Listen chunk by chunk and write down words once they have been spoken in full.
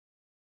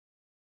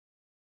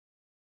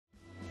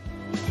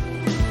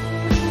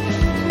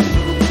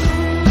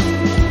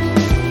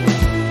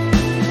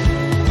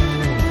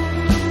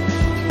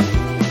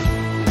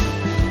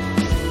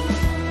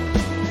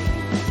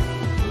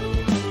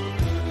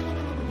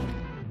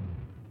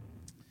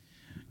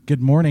Good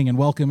morning and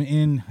welcome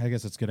in. I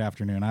guess it's good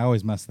afternoon. I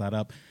always mess that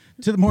up.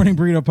 To the Morning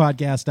Burrito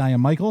Podcast. I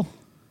am Michael.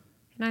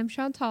 And I'm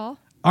Chantal.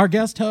 Our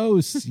guest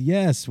hosts.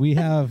 Yes, we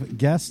have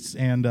guests,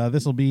 and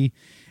this will be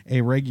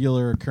a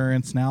regular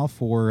occurrence now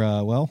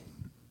for,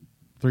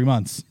 3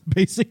 months,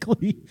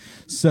 basically.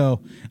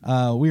 So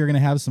we are going to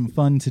have some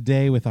fun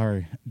today with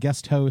our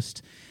guest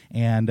host,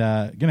 and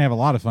going to have a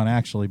lot of fun,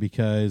 actually,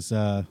 because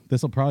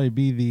this will probably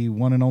be the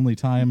one and only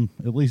time,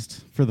 at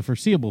least for the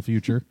foreseeable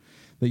future,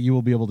 that you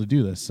will be able to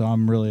do this. So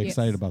I'm really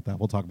excited about that.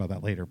 We'll talk about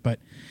that later. But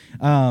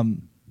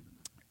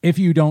if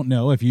you don't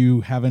know, if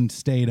you haven't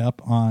stayed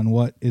up on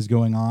what is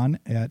going on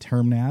at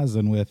Hermnaz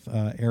and with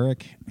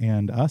Eric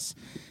and us,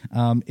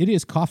 it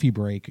is coffee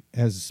break,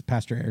 as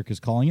Pastor Eric is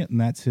calling it, and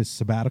that's his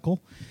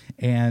sabbatical.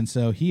 And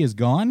so he is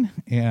gone,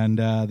 and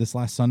this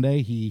last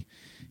Sunday he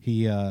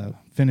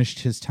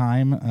finished his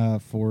time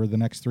for the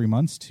next 3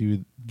 months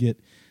to get,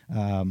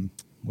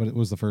 what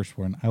was the first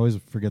one? I always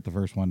forget the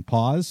first one.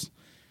 Pause,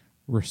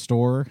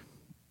 restore,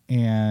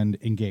 and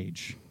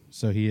engage.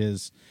 So he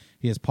is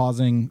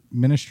pausing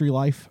ministry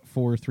life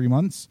for 3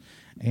 months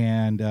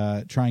and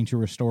trying to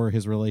restore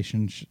his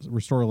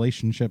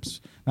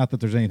relationships. Not that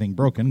there's anything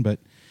broken, but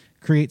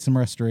create some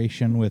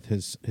restoration with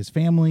his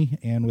family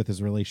and with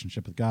his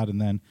relationship with God. And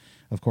then,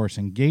 of course,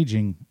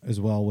 engaging as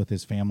well with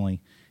his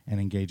family and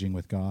engaging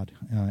with God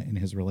in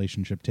his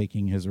relationship,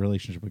 taking his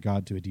relationship with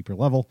God to a deeper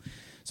level.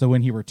 So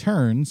when he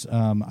returns,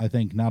 I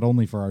think not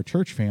only for our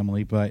church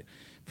family, but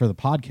for the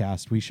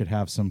podcast, we should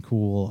have some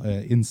cool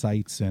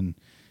insights and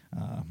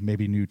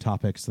maybe new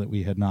topics that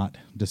we had not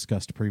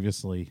discussed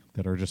previously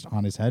that are just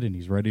on his head, and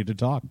he's ready to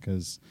talk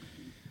because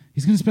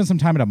he's going to spend some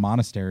time at a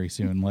monastery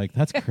soon. Like,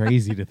 that's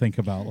crazy to think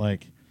about,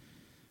 like,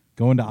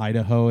 going to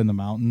Idaho in the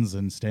mountains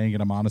and staying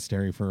in a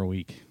monastery for a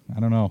week.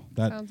 I don't know.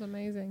 That sounds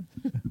amazing.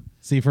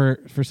 See, for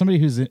somebody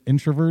who's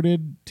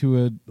introverted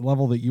to a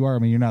level that you are, I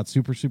mean, you're not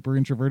super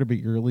introverted, but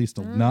you're at least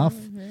enough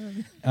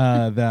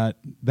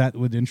that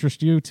would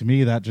interest you. To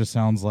me, that just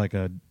sounds like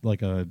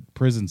a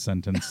prison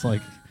sentence.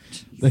 Like,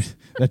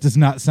 that does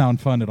not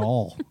sound fun at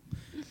all.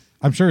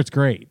 I'm sure it's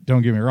great.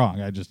 Don't get me wrong.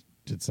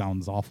 It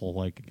sounds awful.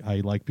 Like,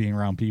 I like being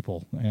around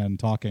people and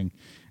talking,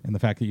 and the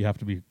fact that you have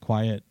to be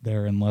quiet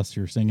there unless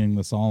you're singing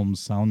the Psalms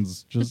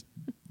sounds just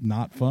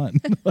not fun.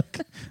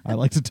 Like, I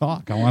like to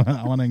talk. I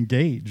want to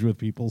engage with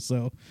people.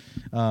 So,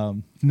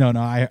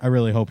 I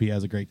really hope he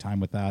has a great time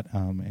with that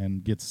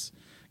and gets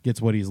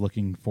what he's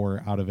looking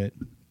for out of it.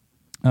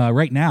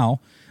 Right now,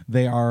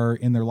 they are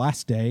in their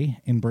last day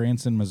in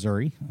Branson,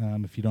 Missouri.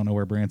 If you don't know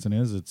where Branson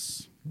is,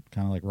 it's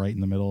kind of like right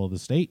in the middle of the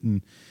state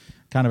and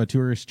kind of a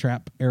tourist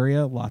trap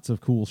area. Lots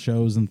of cool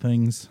shows and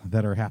things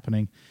that are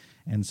happening.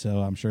 And so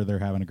I'm sure they're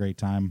having a great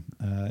time.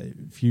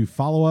 If you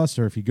follow us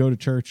or if you go to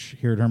church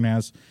here at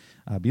Hermnaz,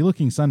 be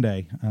looking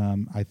Sunday.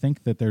 I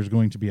think that there's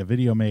going to be a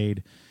video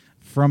made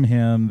from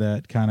him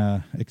that kind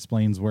of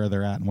explains where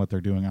they're at and what they're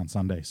doing on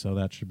Sunday. So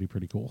that should be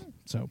pretty cool.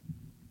 So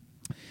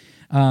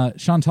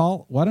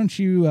Chantal, why don't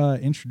you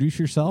introduce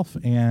yourself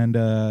and,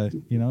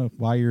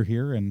 why you're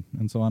here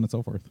and so on and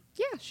so forth.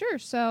 Yeah, sure.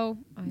 So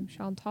I'm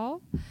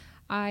Chantal.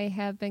 I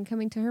have been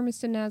coming to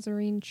Hermiston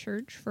Nazarene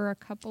Church for a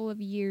couple of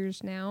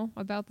years now,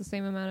 about the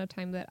same amount of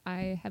time that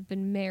I have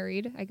been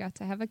married. I got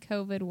to have a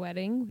COVID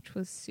wedding, which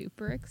was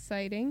super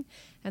exciting.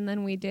 And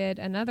then we did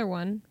another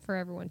one for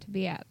everyone to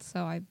be at.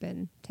 So I've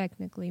been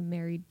technically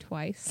married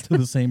twice. To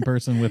the same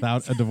person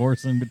without a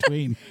divorce in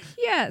between.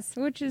 Yes,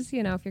 which is, if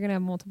you're going to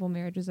have multiple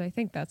marriages, I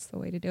think that's the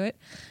way to do it.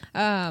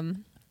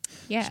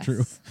 Yes. It's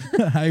true.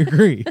 I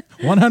agree.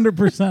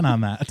 100%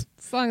 on that.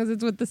 As long as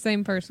it's with the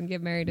same person,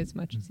 get married as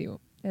much as you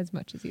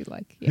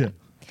like. Yeah.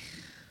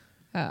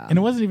 And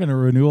it wasn't even a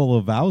renewal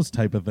of vows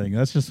type of thing.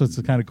 That's just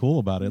what's kind of cool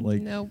about it.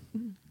 Like, nope.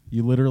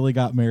 You literally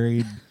got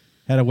married,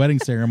 had a wedding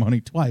ceremony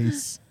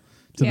twice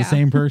to the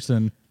same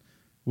person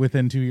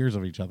within 2 years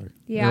of each other.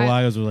 Yeah. Or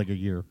ours was like a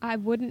year. I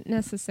wouldn't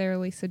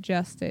necessarily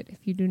suggest it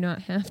if you do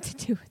not have to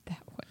do it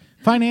that way.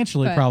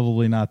 Financially,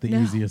 probably not the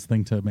easiest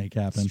thing to make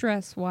happen.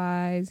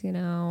 Stress-wise,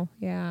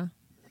 yeah.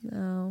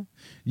 No.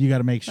 You got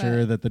to make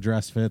sure that the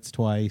dress fits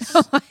twice.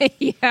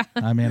 Yeah.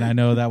 I mean, I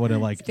know that would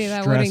have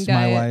stressed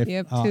my life.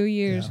 Yep, 2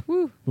 years. Yeah.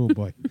 Woo. Oh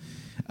boy.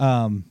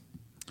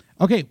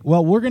 Okay,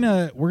 well, we're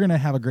gonna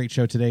have a great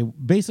show today.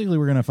 Basically,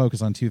 we're gonna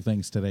focus on two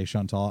things today,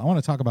 Chantal. I want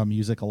to talk about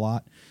music a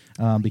lot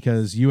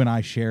because you and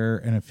I share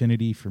an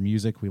affinity for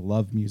music. We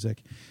love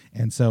music,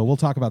 and so we'll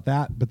talk about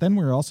that. But then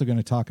we're also going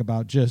to talk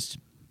about just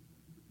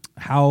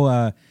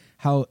how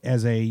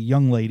as a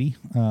young lady,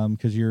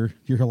 because you're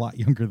a lot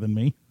younger than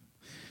me,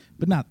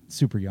 but not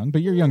super young,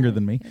 but you're younger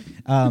than me.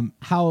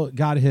 How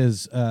God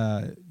has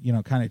kind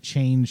of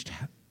changed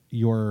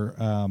your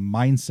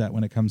mindset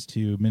when it comes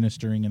to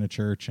ministering in a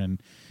church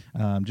and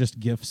just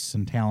gifts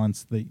and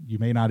talents that you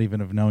may not even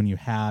have known you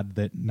had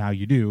that now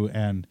you do,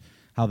 and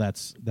how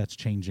that's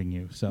changing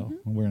you. So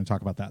we're going to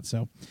talk about that.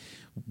 So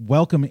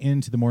welcome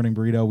into the Morning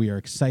Burrito. We are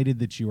excited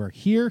that you are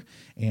here,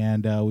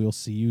 and we will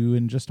see you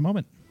in just a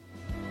moment.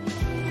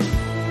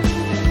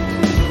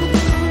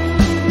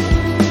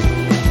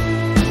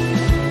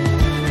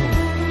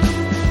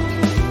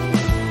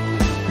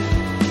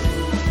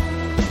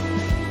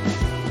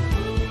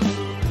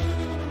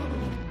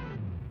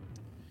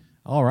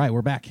 right,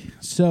 we're back.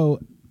 So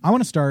I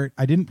want to start.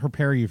 I didn't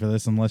prepare you for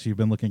this unless you've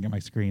been looking at my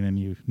screen and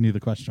you knew the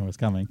question was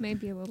coming.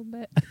 Maybe a little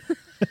bit.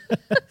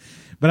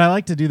 But I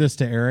like to do this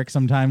to Eric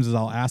sometimes is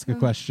I'll ask a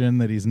question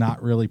that he's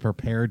not really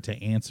prepared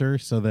to answer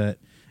so that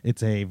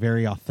it's a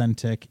very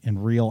authentic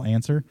and real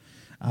answer.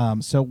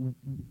 So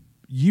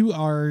you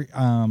are,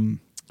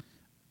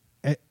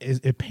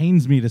 it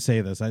pains me to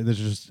say this.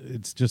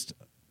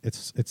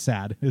 It's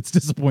sad. It's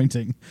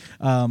disappointing.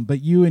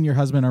 But you and your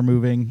husband are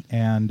moving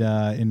and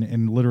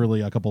in literally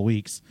a couple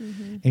weeks.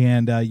 Mm-hmm.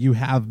 And you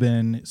have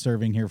been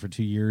serving here for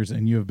 2 years,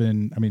 and you have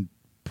been,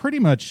 pretty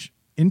much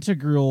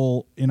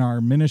integral in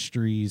our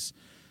ministries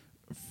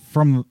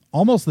from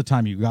almost the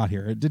time you got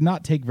here. It did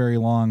not take very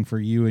long for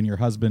you and your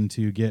husband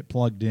to get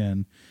plugged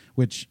in,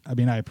 which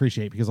I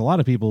appreciate, because a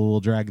lot of people will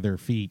drag their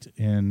feet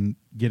in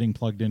getting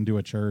plugged into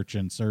a church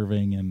and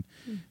serving and,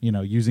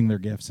 using their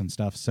gifts and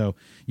stuff. So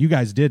you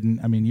guys didn't.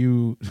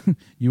 You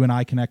you and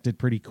I connected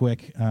pretty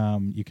quick.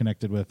 You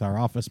connected with our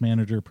office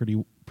manager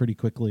pretty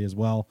quickly as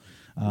well,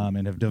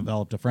 and have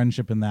developed a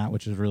friendship in that,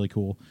 which is really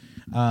cool.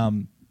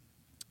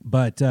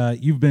 But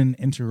you've been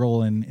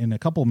integral in a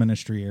couple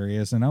ministry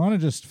areas, and I want to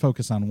just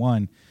focus on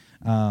one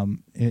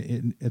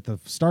at the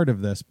start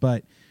of this.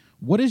 But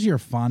what is your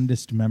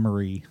fondest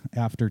memory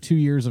after 2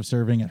 years of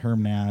serving at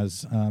Herm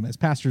Naz? As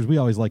pastors, we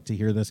always like to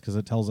hear this because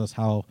it tells us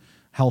how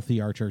healthy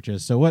our church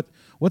is. So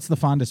what's the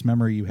fondest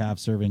memory you have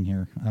serving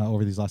here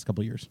over these last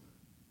couple of years?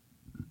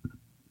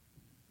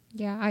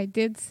 Yeah, I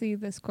did see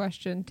this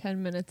question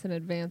 10 minutes in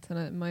advance,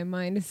 and my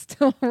mind is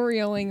still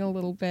reeling a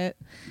little bit.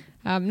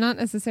 Not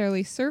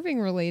necessarily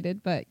serving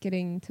related, but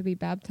getting to be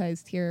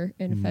baptized here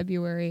in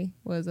February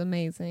was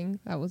amazing.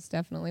 That was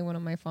definitely one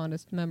of my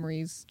fondest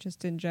memories,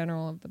 just in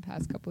general, of the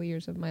past couple of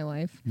years of my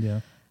life.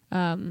 Yeah.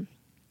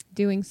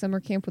 Doing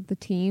summer camp with the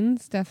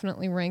teens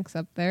definitely ranks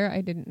up there.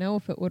 I didn't know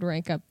if it would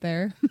rank up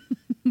there,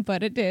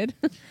 but it did.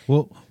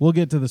 We'll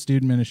get to the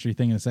student ministry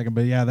thing in a second,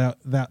 but yeah,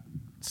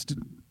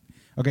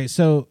 okay,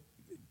 so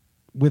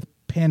with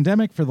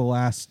pandemic for the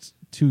last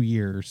 2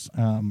 years,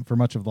 for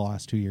much of the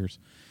last 2 years,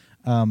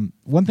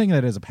 one thing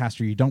that as a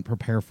pastor you don't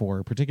prepare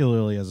for,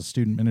 particularly as a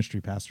student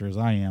ministry pastor as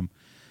I am,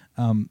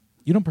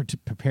 you don't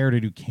prepare to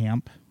do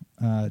camp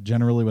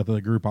generally with a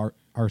group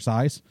our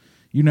size.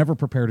 You never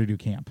prepare to do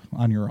camp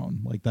on your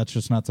own. Like, that's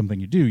just not something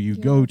you do. You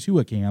go to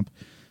a camp,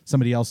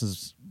 somebody else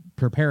is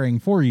preparing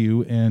for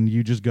you, and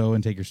you just go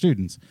and take your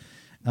students.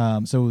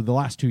 So the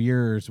last 2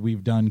 years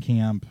we've done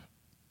camp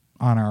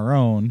on our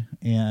own,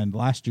 and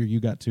last year you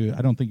got to,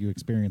 I don't think you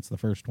experienced the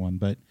first one,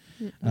 but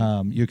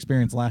you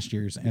experienced last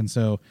year's, and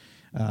so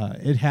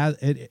it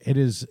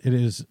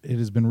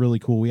has been really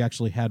cool. We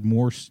actually had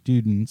more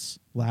students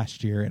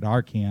last year at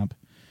our camp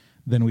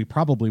than we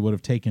probably would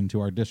have taken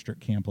to our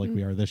district camp like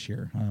we are this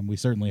year. We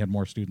certainly had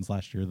more students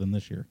last year than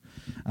this year,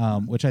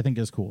 which I think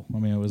is cool.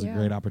 It was a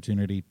great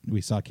opportunity. We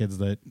saw kids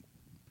that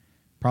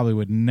probably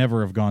would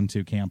never have gone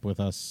to camp with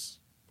us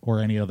or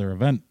any other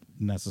event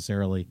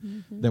necessarily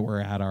that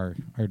were at our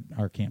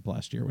camp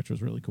last year, which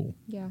was really cool.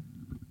 Yeah.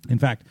 In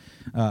fact,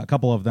 a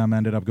couple of them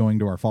ended up going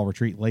to our fall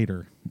retreat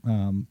later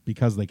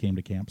because they came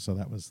to camp. So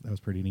that was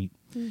pretty neat.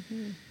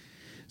 Mm-hmm.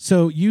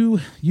 So you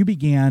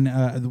began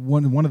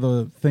one of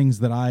the things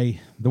that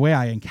the way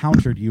I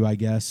encountered you, I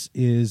guess,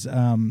 is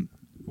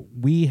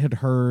we had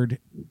heard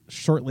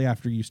shortly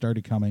after you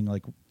started coming,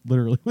 like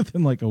literally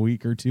within like a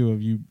week or two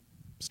of you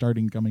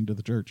starting coming to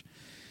the church,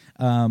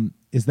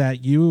 is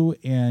that you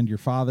and your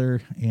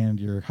father and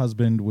your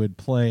husband would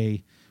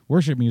play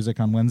worship music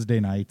on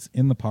Wednesday nights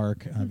in the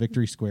park,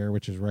 Victory Square,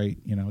 which is right,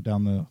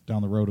 down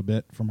the road a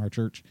bit from our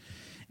church.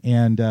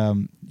 And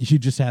you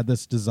just had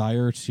this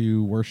desire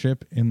to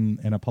worship in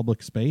a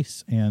public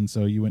space, and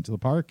so you went to the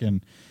park,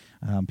 and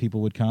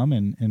people would come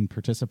and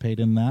participate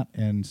in that.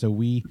 And so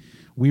we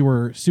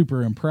were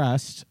super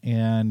impressed.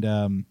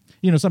 And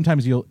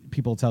sometimes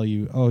people tell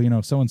you,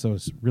 oh, so and so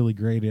is really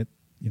great at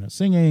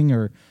singing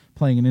or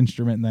playing an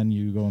instrument, and then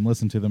you go and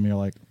listen to them, and you're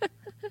like,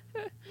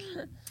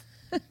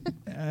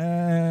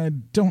 I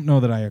don't know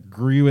that I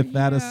agree with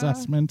that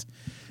assessment.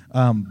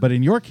 But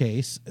in your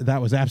case,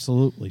 that was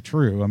absolutely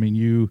true.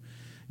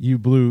 You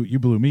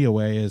blew me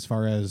away as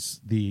far as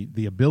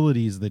the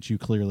abilities that you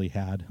clearly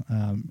had.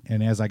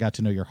 And as I got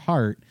to know your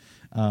heart,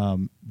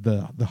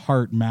 the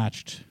heart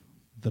matched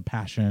the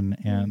passion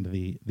and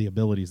the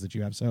abilities that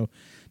you have. So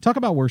talk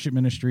about worship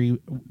ministry.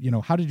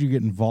 How did you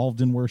get involved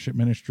in worship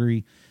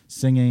ministry,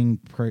 singing,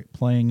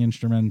 playing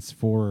instruments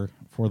for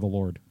the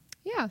Lord?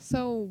 Yeah,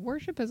 so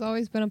worship has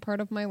always been a part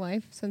of my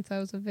life since I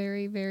was a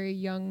very, very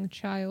young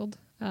child.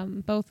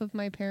 Both of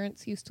my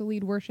parents used to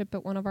lead worship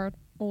at one of our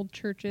old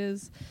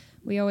churches.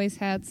 We always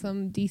had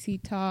some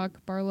DC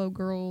Talk, Barlow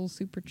Girls,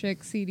 Super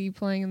Chick CD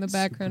playing in the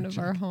background of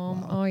our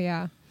home. Wow. Oh,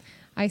 yeah.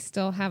 I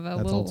still have a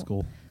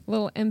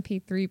little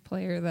MP3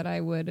 player that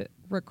I would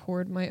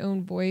record my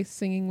own voice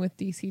singing with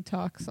DC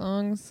Talk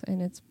songs,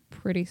 and it's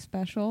pretty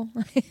special,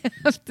 I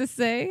have to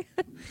say.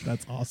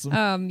 That's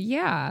awesome.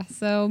 Yeah,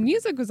 so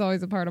music was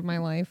always a part of my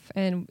life,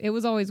 and it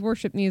was always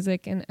worship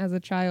music, and as a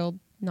child,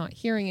 not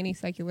hearing any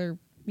secular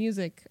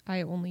music,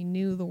 I only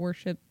knew the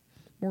worship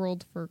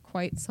world for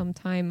quite some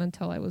time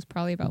until I was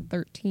probably about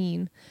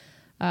 13.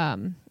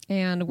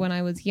 And when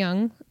I was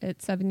young,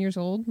 at 7 years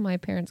old, my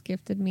parents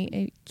gifted me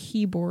a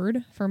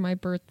keyboard for my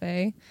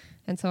birthday.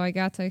 And so I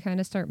got to kind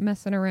of start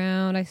messing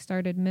around. I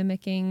started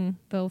mimicking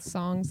the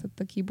songs that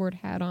the keyboard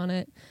had on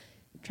it,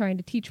 trying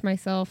to teach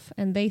myself.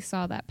 And they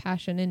saw that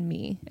passion in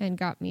me and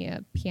got me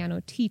a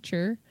piano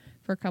teacher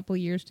for a couple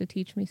of years to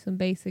teach me some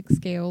basic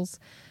scales.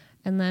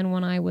 And then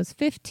when I was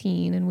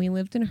 15 and we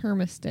lived in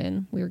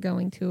Hermiston, we were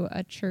going to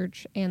a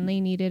church and they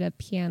needed a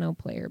piano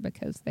player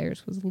because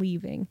theirs was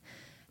leaving.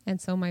 And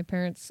so my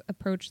parents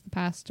approached the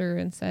pastor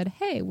and said,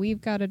 hey,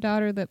 we've got a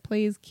daughter that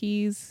plays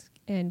keys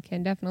and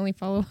can definitely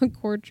follow a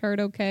chord chart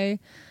okay.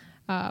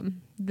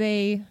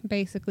 They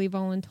basically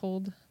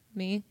voluntold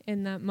me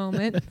in that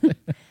moment.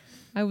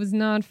 I was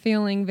not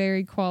feeling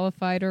very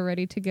qualified or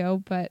ready to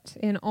go, but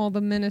in all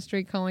the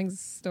ministry callings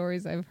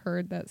stories I've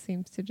heard, that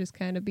seems to just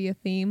kind of be a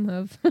theme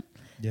of,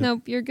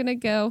 nope, you're going to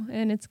go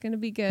and it's going to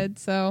be good.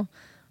 So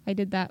I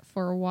did that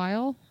for a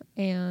while.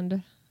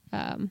 And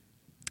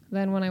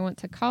then when I went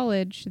to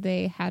college,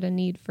 they had a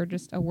need for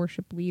just a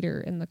worship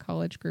leader in the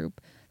college group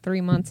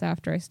 3 months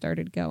after I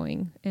started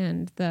going.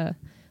 And the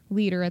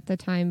leader at the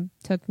time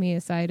took me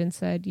aside and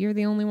said, you're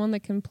the only one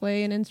that can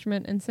play an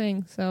instrument and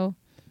sing. So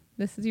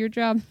this is your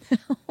job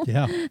now.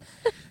 Yeah.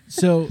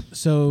 So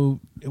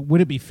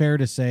would it be fair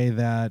to say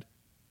that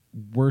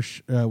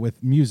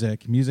with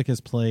music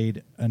has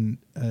played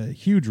a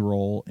huge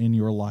role in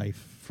your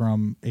life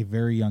from a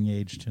very young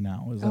age to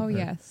now? Is that fair?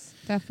 Yes,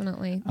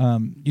 definitely.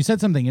 You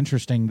said something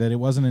interesting, that it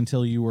wasn't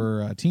until you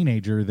were a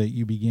teenager that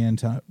you began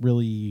to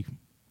really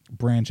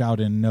branch out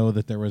and know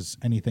that there was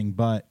anything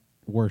but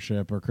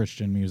worship or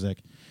Christian music.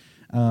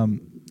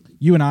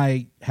 You and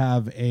I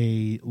have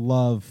a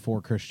love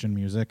for Christian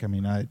music. I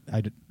mean, I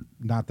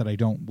not that I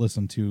don't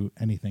listen to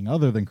anything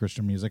other than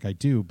Christian music. I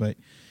do, but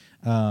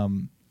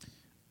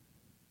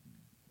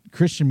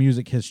Christian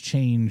music has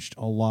changed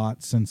a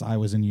lot since I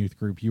was in youth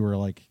group. You were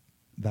like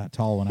that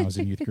tall when I was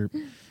in youth group.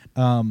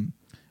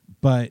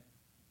 But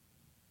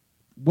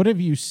what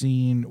have you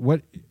seen?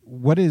 What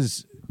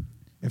is,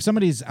 if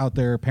somebody's out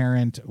there, a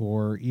parent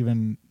or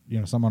even,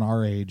 someone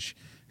our age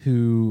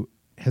who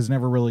has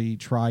never really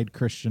tried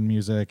Christian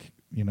music,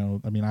 I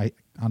mean, I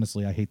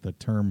honestly hate the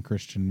term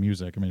Christian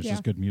music. I mean, it's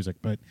just good music,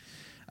 but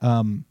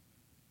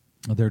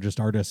they're just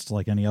artists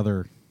like any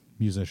other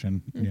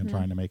musician,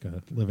 trying to make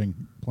a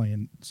living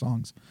playing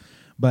songs.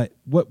 But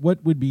what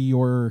would be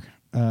your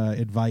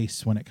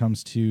advice when it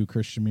comes to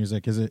Christian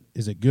music? Is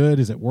it good?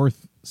 Is it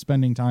worth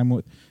spending time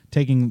with?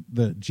 Taking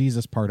the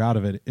Jesus part out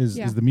of it, is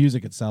the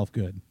music itself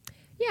good?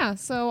 Yeah.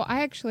 So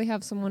I actually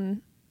have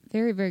someone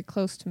very, very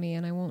close to me,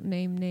 and I won't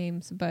name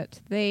names, but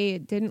they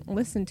didn't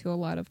listen to a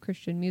lot of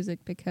Christian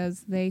music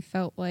because they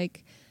felt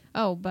like,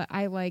 oh, but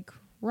I like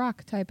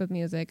rock type of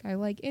music. I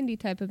like indie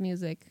type of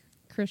music.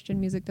 Christian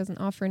music doesn't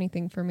offer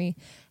anything for me.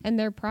 And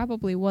there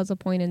probably was a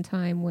point in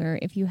time where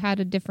if you had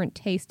a different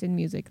taste in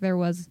music, there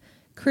was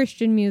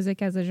Christian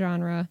music as a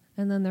genre,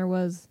 and then there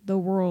was the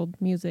world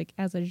music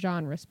as a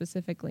genre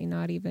specifically,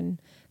 not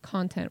even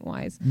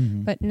content-wise.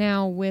 Mm-hmm. But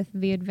now with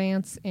the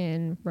advance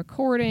in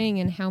recording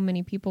and how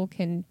many people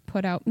can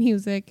put out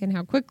music and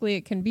how quickly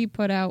it can be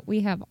put out,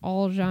 we have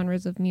all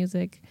genres of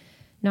music,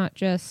 not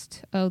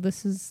just, oh,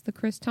 this is the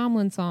Chris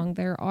Tomlin song.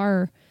 There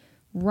are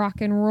rock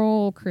and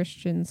roll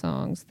Christian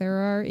songs. There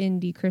are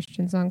indie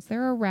Christian songs.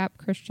 There are rap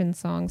Christian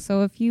songs.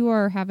 So if you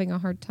are having a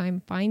hard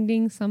time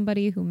finding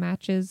somebody who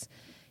matches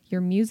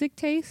your music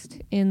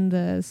taste in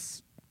the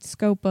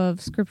scope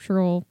of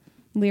scriptural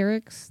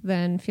lyrics,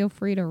 then feel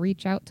free to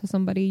reach out to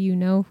somebody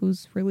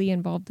who's really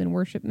involved in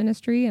worship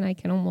ministry, and I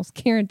can almost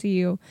guarantee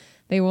you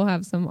they will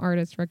have some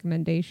artist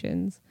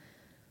recommendations.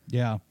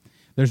 Yeah,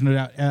 there's no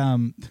doubt.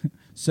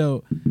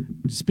 So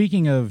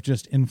speaking of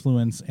just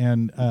influence,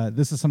 and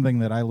this is something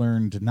that I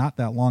learned not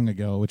that long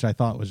ago, which I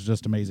thought was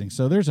just amazing.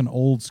 So there's an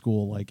old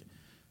school,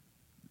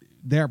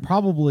 they're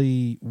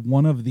probably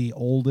one of the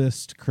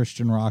oldest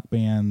Christian rock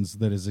bands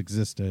that has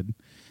existed,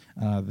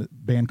 the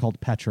band called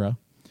Petra.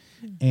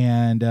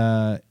 And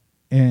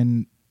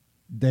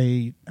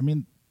they, I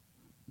mean,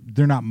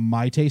 they're not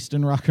my taste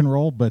in rock and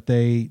roll, but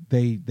they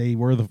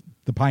were the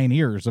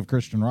pioneers of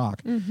Christian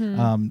rock,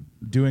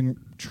 doing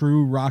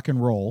true rock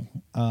and roll,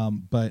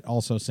 but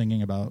also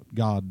singing about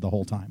God the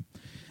whole time.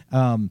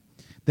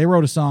 They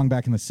wrote a song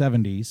back in the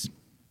 70s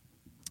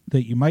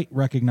that you might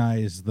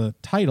recognize the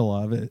title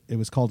of. It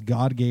was called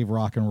God Gave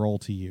Rock and Roll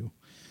to You.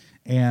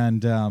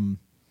 And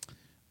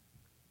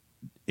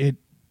it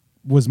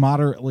was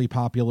moderately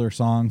popular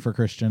song for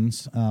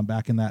Christians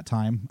back in that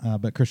time,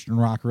 but Christian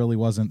rock really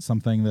wasn't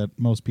something that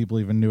most people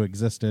even knew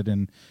existed,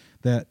 and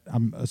that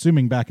I'm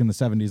assuming back in the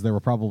 70s there were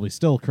probably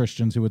still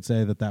Christians who would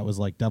say that was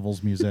like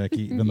devil's music,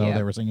 even though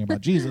they were singing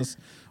about Jesus,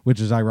 which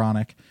is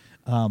ironic.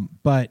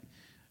 But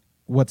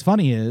what's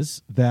funny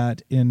is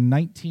that in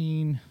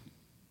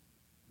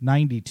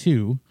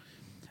 1992,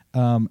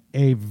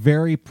 a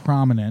very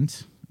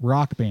prominent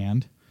rock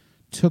band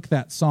took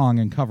that song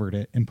and covered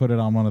it and put it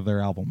on one of their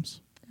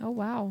albums. Oh,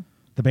 wow.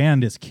 The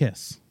band is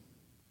Kiss.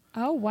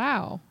 Oh,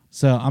 wow.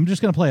 So I'm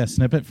just going to play a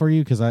snippet for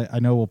you because I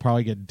know we'll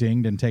probably get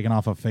dinged and taken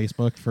off of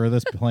Facebook for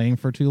this playing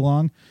for too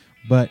long.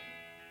 But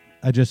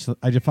I just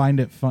find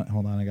it fun.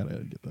 Hold on, I got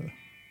to get the...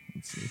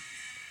 Let's see.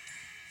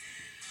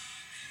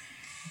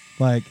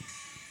 Like,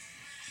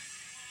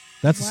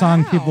 that's a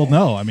song people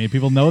know. I mean,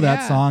 people know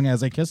that song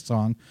as a Kiss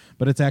song,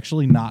 but it's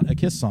actually not a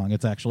Kiss song.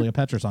 It's actually a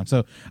Petra song.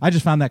 So I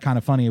just found that kind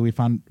of funny. We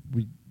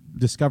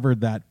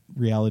discovered that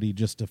reality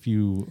just a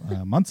few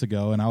months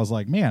ago, and I was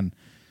like, man,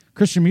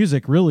 Christian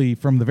music really,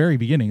 from the very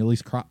beginning, at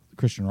least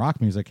Christian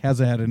rock music, has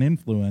had an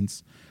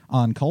influence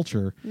on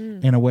culture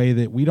in a way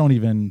that we don't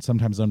even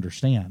sometimes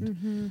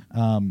understand.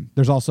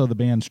 There's also the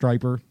band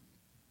Stryper,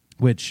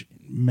 which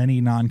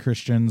many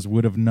non-Christians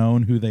would have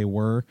known who they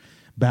were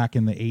back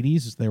in the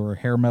 80s. They were a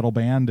hair metal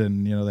band,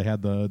 and they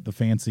had the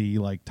fancy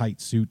like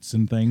tight suits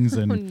and things,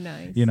 and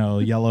nice.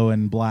 Yellow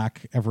and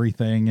black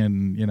everything,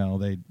 and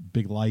they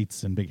big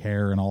lights and big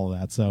hair and all of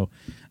that. So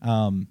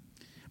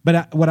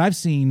but what I've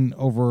seen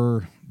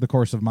over the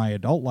course of my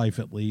adult life,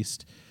 at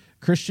least,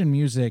 Christian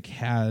music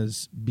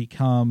has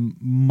become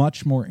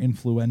much more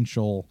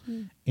influential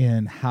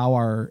in how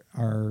our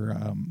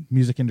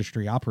music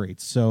industry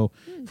operates. So,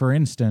 for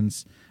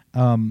instance,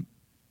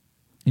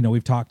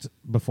 we've talked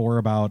before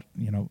about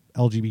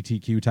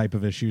LGBTQ type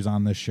of issues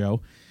on this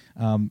show.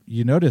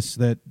 You notice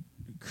that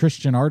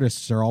Christian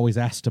artists are always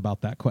asked about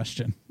that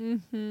question.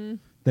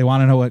 They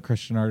want to know what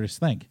Christian artists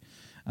think.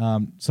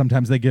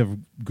 Sometimes they give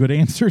good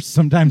answers.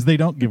 Sometimes they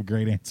don't give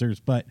great answers.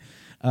 But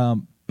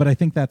I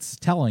think that's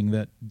telling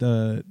that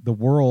the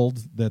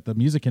world, that the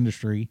music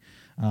industry,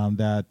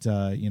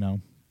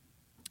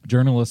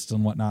 journalists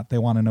and whatnot, they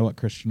want to know what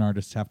Christian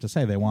artists have to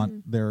say. They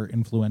want their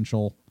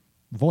influential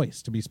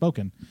voice to be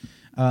spoken.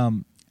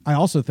 I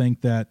also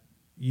think that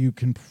you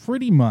can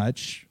pretty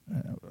much,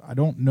 I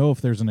don't know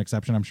if there's an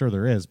exception, I'm sure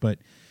there is, but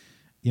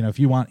if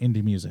you want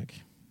indie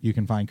music, you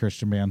can find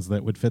Christian bands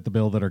that would fit the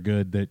bill, that are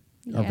good, that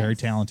are very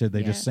talented.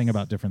 They just sing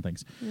about different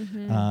things.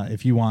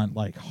 If you want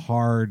like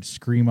hard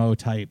screamo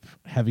type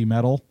heavy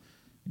metal,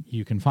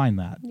 you can find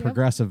that.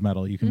 Progressive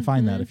metal, you can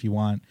find that. If you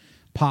want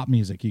pop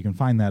music, you can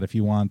find that. If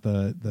you want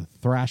the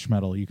thrash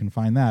metal, you can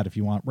find that. If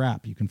you want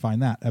rap, you can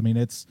find that. I mean,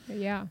 it's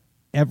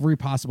every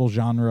possible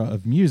genre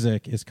of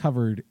music is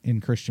covered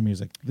in Christian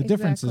music. The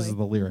difference is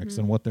the lyrics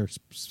and what they're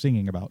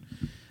singing about.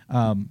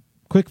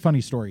 Quick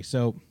funny story.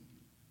 So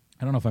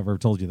I don't know if I've ever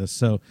told you this.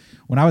 So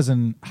when I was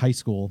in high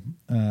school,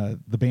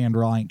 the band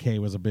Reliant K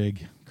was a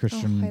big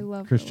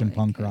Christian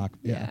punk rock.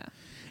 Yeah.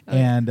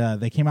 And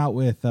they came out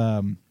with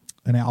an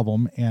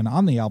album, and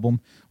on the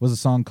album was a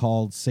song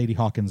called Sadie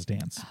Hawkins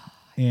Dance.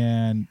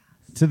 And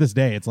to this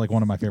day, it's like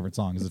one of my favorite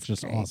songs. It's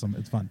just awesome.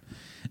 It's fun.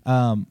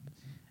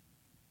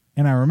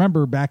 And I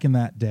remember back in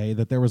that day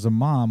that there was a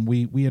mom,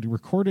 we had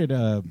recorded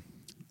a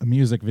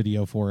music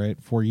video for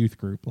it for youth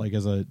group, like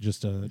as a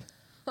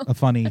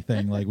funny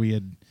thing. Like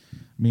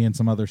me and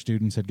some other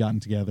students had gotten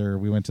together.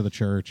 We went to the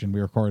church and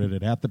we recorded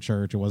it at the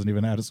church. It wasn't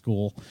even at a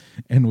school.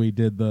 And we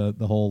did the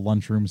whole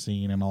lunchroom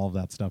scene and all of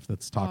that stuff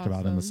that's talked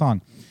about in the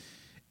song.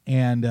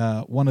 And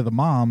one of the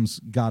moms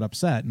got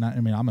upset. And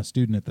I'm a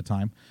student at the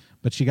time,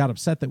 but she got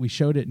upset that we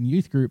showed it in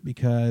youth group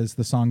because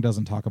the song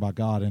doesn't talk about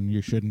God, and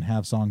you shouldn't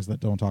have songs that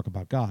don't talk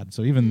about God.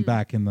 So even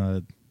back in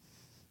the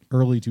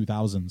early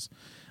 2000s,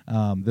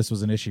 this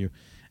was an issue.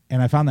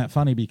 And I found that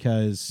funny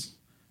because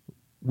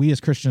we as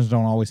Christians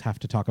don't always have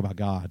to talk about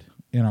God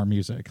in our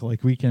music.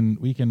 Like we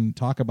can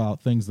talk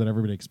about things that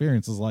everybody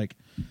experiences, like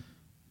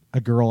a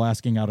girl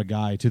asking out a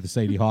guy to the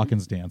Sadie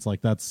Hawkins dance.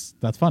 Like that's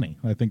funny.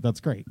 I think that's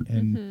great.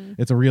 And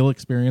it's a real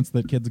experience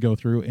that kids go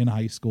through in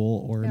high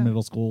school or in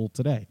middle school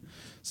today.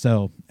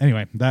 So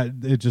anyway,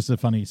 it's just a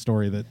funny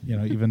story that,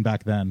 even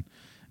back then,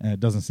 it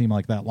doesn't seem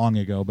like that long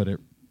ago, but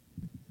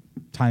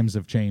times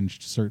have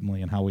changed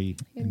certainly in how we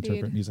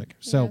interpret music.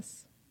 So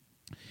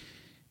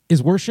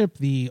is worship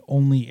the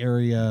only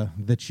area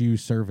that you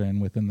serve in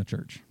within the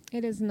church?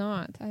 It is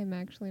not. I'm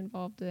actually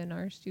involved in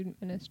our student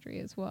ministry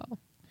as well.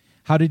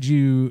 How did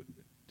you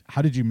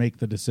make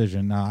the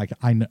decision? Now,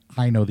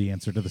 I know the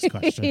answer to this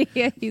question,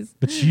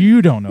 but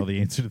you don't know the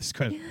answer to this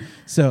question.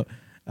 So,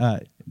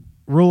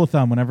 rule of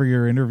thumb: whenever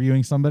you're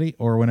interviewing somebody,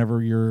 or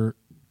whenever you're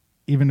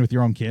even with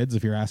your own kids,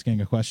 if you're asking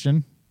a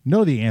question,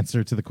 know the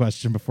answer to the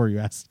question before you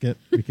ask it,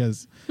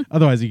 because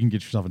otherwise you can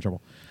get yourself in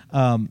trouble.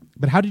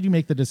 But how did you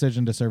make the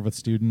decision to serve with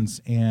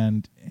students,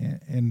 and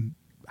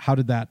how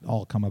did that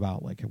all come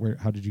about? Like,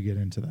 how did you get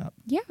into that?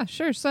 Yeah,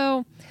 sure.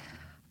 So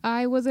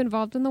I was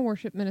involved in the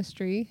worship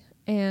ministry,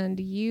 and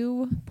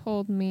you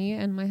pulled me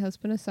and my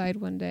husband aside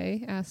one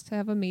day, asked to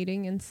have a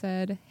meeting, and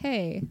said,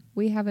 hey,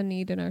 we have a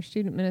need in our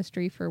student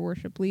ministry for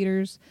worship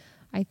leaders.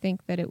 I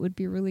think that it would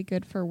be really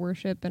good for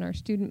worship in our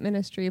student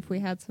ministry if we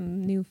had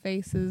some new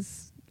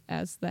faces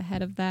as the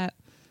head of that.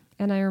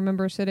 And I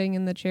remember sitting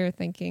in the chair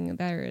thinking,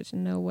 there is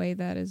no way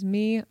that is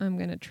me. I'm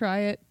going to try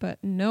it, but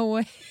no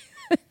way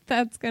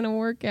that's going to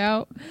work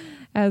out,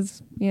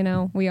 as,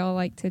 we all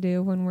like to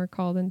do when we're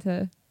called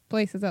into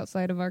places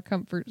outside of our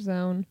comfort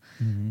zone.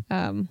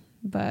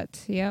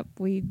 But,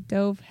 we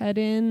dove head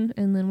in,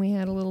 and then we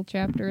had a little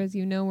chapter, as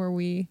where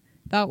we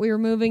thought we were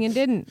moving and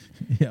didn't.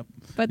 Yep.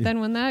 But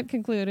then when that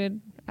concluded,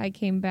 I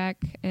came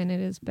back, and it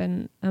has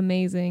been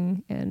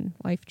amazing and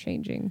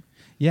life-changing.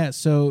 Yeah,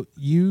 so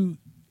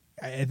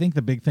I think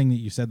the big thing that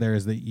you said there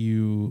is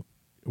that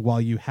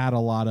while you had a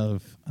lot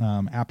of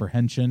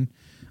apprehension,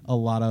 a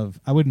lot of,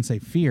 I wouldn't say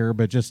fear,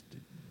 but just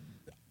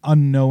not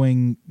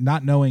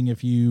knowing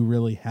if you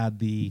really had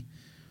the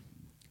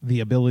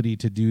ability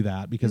to do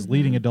that, because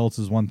leading adults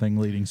is one thing,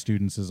 leading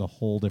students is a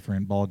whole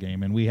different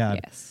ballgame. And we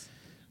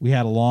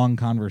had a long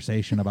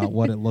conversation about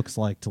what it looks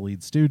like to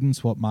lead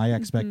students, what my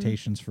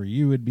expectations for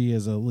you would be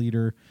as a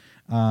leader,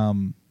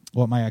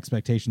 what my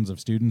expectations of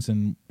students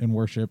in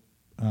worship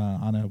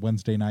on a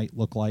Wednesday night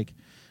look like,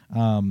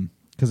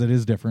 because it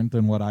is different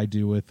than what I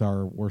do with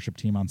our worship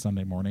team on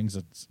Sunday mornings.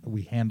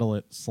 We handle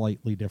it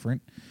slightly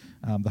different.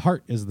 The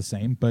heart is the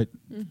same, but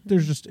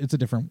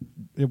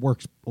it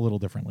works a little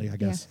differently, I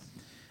guess. Yes.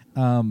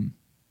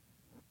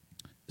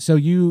 So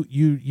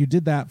you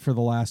did that for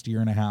the last year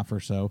and a half or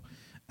so,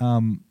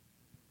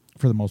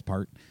 for the most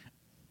part.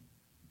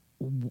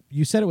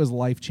 You said it was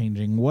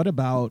life-changing. What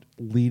about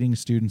leading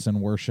students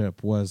in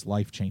worship was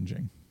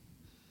life-changing?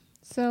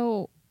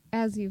 So,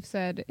 as you've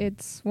said,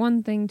 it's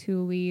one thing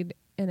to lead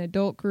an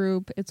adult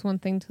group. It's one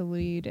thing to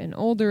lead an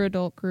older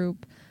adult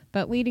group.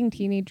 But leading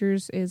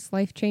teenagers is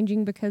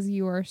life-changing because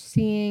you are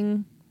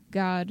seeing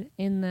God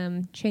in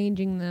them,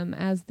 changing them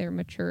as they're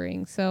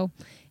maturing. So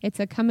it's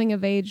a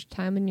coming-of-age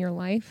time in your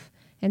life,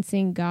 and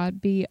seeing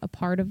God be a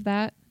part of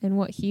that and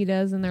what he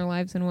does in their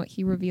lives and what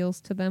he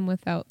reveals to them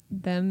without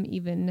them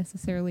even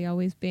necessarily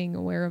always being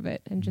aware of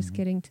it, and just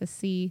getting to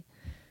see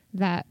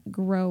that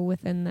grow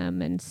within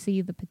them and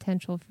see the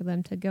potential for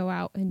them to go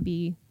out and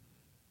be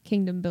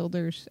kingdom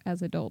builders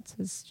as adults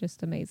is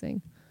just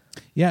amazing.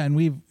 Yeah,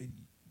 and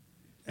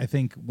I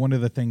think one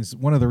of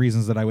the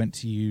reasons that I went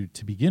to you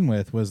to begin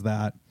with was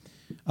that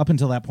up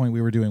until that point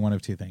we were doing one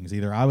of two things.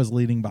 Either I was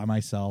leading by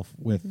myself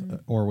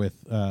or with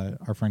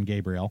our friend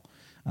Gabriel,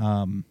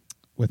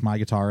 with my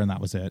guitar, and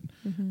that was it.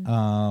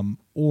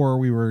 Or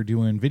we were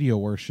doing video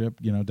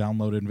worship,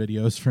 downloading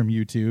videos from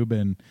YouTube,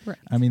 and right.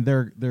 I mean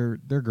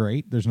they're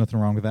great. There's nothing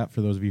wrong with that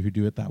for those of you who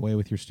do it that way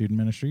with your student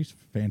ministries.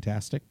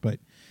 Fantastic. But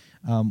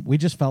we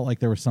just felt like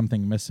there was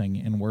something missing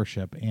in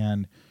worship,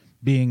 and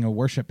being a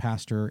worship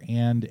pastor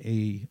and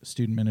a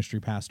student ministry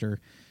pastor,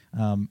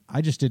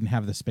 I just didn't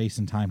have the space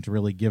and time to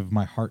really give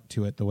my heart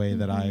to it the way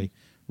that I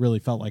really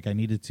felt like I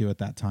needed to at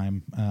that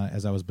time,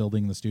 as I was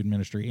building the student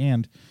ministry.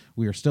 And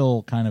we were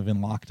still kind of in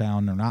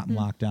lockdown or not in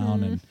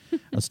lockdown, and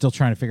I was still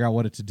trying to figure out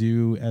what to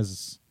do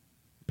as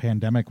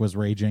pandemic was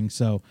raging.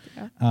 So,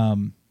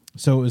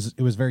 so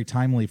it was very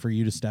timely for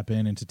you to step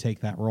in and to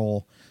take that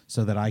role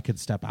so that I could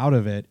step out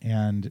of it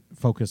and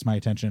focus my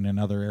attention in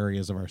other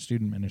areas of our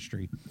student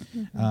ministry.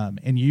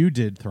 And you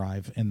did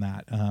thrive in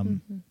that.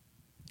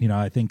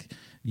 I think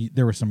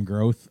there was some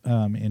growth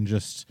in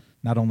just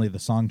not only the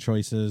song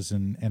choices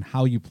and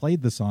how you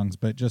played the songs,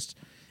 but just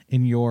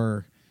in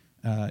your,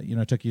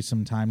 it took you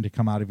some time to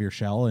come out of your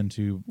shell and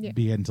to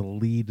begin to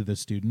lead the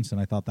students. And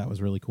I thought that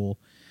was really cool.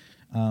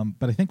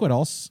 But I think what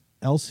else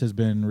has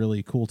been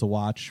really cool to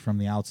watch from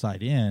the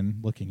outside in,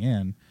 looking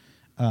in,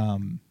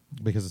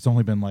 because it's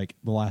only been like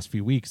the last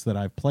few weeks that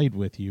I've played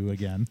with you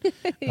again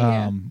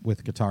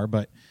with guitar.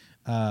 But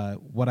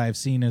what I've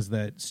seen is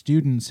that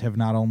students have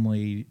not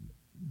only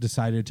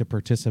decided to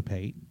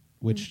participate,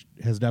 which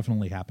has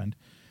definitely happened,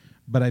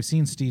 but I've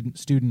seen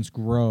students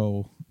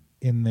grow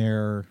in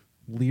their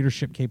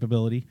leadership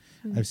capability.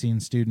 I've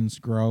seen students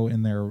grow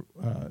in their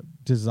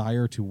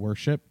desire to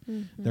worship,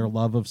 their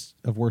love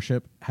of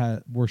worship,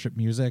 worship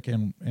music,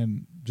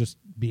 and just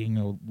being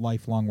a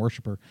lifelong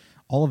worshiper.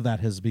 All of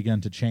that has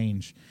begun to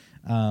change.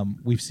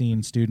 We've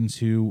seen students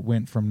who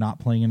went from not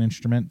playing an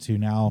instrument to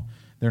now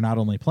they're not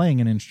only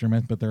playing an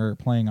instrument, but they're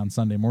playing on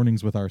Sunday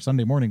mornings with our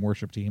Sunday morning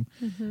worship team.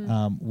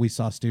 We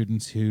saw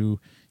students who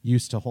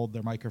used to hold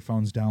their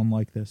microphones down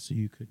like this so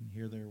you couldn't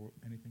hear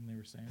anything they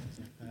were saying. It's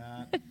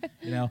like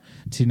that,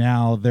 to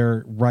now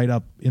they're right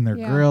up in their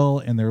grill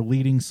and they're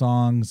leading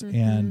songs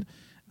and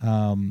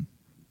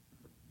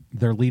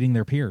they're leading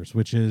their peers,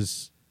 which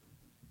is,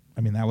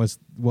 that was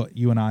what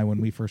you and I,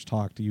 when we first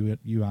talked, you,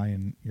 I,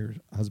 and your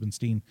husband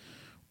Steen,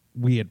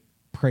 we had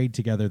prayed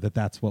together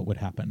that's what would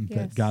happen,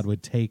 that God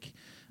would take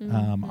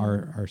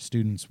our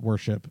students'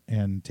 worship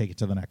and take it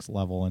to the next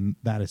level, and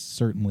that has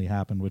certainly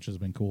happened, which has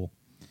been cool.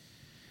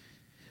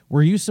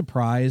 Were you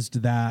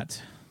surprised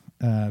that,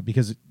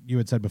 because you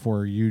had said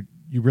before you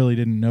really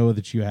didn't know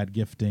that you had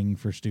gifting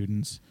for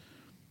students,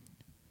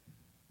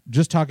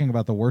 just talking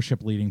about the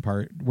worship leading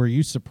part, were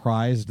you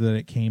surprised that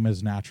it came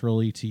as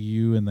naturally to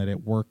you and that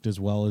it worked as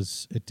well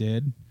as it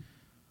did?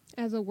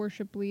 As a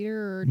worship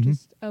leader, or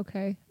just,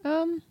 okay.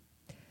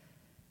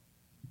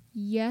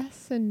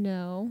 Yes and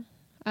no.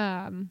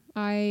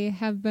 I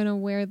have been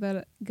aware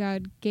that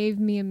God gave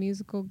me a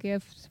musical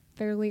gift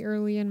fairly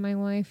early in my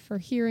life for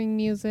hearing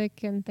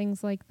music and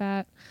things like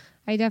that.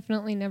 I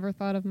definitely never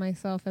thought of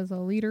myself as a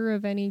leader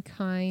of any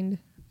kind,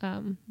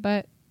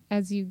 but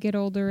as you get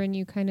older and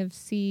you kind of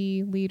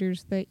see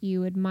leaders that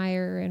you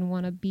admire and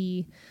want to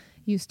be,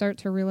 you start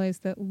to realize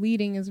that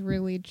leading is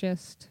really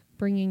just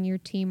bringing your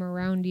team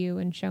around you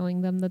and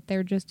showing them that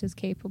they're just as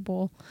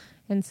capable.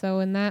 And so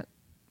in that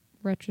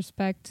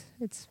retrospect,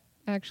 it's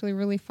actually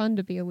really fun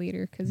to be a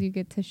leader because you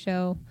get to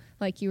show,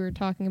 like you were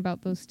talking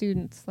about those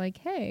students, like,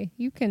 hey,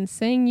 you can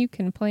sing, you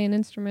can play an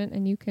instrument,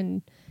 and you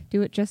can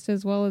do it just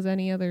as well as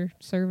any other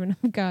servant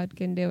of God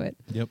can do it.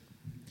 Yep.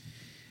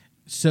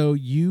 So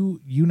you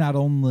not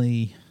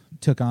only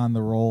took on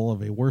the role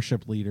of a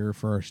worship leader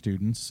for our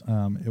students,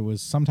 it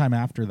was sometime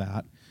after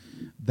that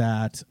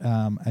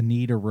a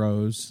need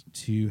arose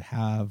to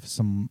have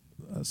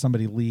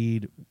somebody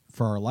lead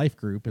for our life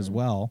group as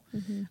well.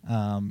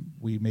 Mm-hmm.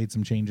 We made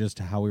some changes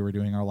to how we were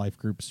doing our life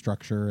group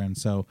structure, and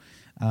so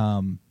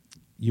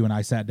you and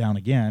I sat down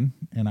again,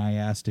 and I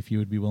asked if you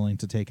would be willing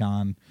to take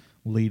on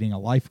leading a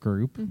life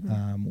group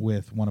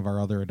with one of our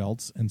other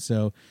adults. And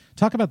so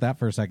talk about that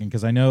for a second,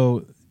 because I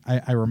know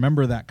I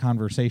remember that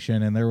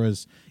conversation, and there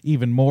was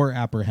even more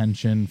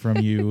apprehension from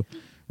you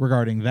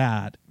regarding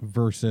that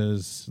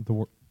versus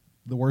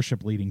the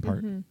worship leading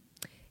part. Mm-hmm.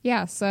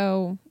 Yeah,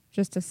 so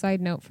just a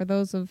side note, for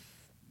those of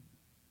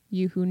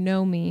you who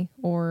know me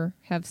or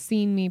have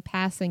seen me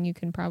passing, you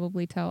can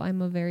probably tell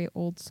I'm a very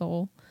old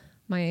soul.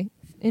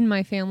 In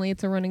my family,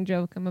 it's a running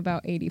joke. I'm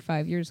about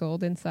 85 years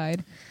old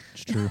inside.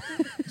 It's true.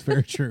 It's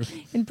very true.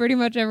 In pretty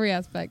much every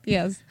aspect,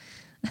 yes.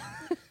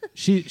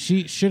 She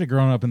should have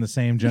grown up in the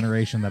same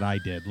generation that I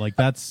did. Like,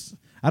 that's,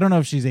 I don't know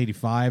if she's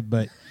 85,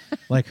 but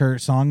like her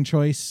song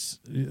choice,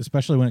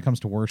 especially when it comes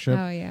to worship.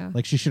 Oh yeah.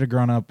 Like, she should have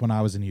grown up when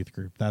I was in youth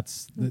group.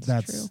 That's true.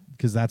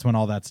 Because that's when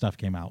all that stuff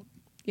came out.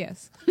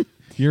 Yes.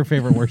 Your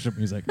favorite worship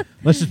music.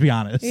 Let's just be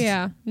honest.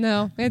 Yeah.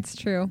 No, it's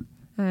true.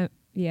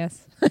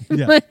 Yes.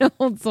 Yeah. I'm an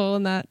old soul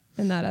in that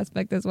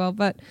aspect as well.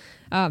 But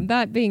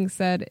that being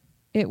said,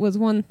 it was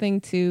one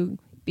thing to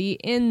be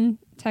in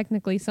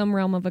technically some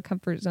realm of a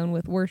comfort zone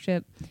with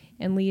worship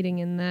and leading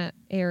in that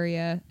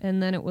area,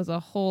 and then it was a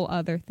whole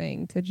other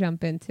thing to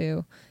jump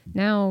into.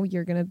 Now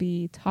you're going to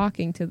be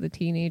talking to the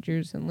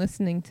teenagers and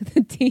listening to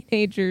the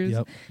teenagers.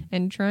 Yep.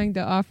 And trying to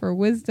offer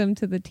wisdom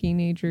to the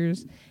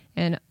teenagers.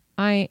 And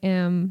I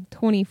am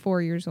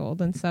 24 years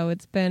old, and so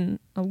it's been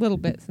a little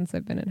bit since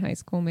I've been in high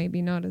school,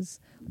 maybe not as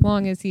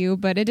long as you,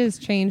 but it has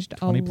changed a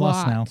 20 plus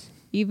lot. now.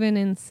 Even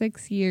in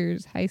 6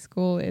 years, high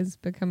school has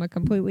become a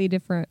completely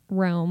different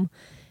realm,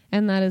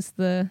 and that is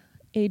the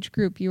age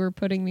group you were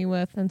putting me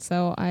with, and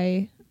so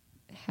I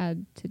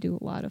had to do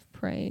a lot of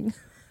praying.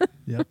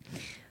 Yep.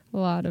 A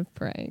lot of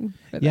praying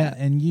for yeah, that.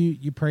 and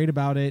you prayed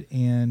about it,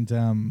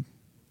 and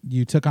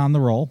you took on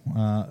the role.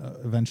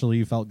 Eventually,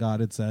 you felt God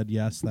had said,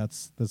 "Yes,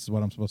 this is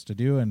what I'm supposed to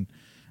do," and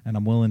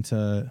I'm willing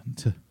to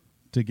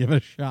give it a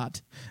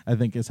shot, I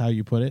think is how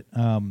you put it.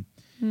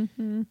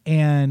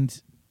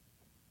 And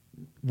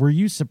were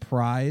you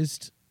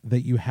surprised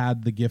that you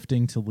had the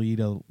gifting to lead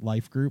a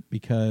life group?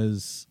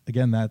 Because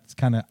again, that's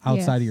kind of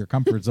outside of your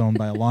comfort zone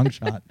by a long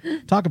shot.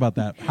 Talk about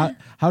that.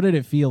 How did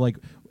it feel like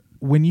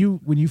when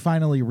you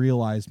finally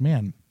realized,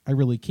 man, I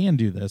really can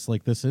do this?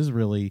 Like, this is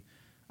really,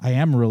 I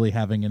am really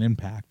having an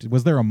impact.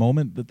 Was there a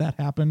moment that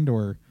happened,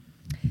 or?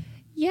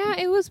 Yeah,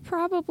 it was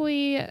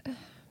probably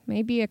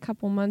maybe a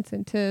couple months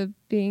into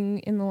being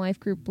in the life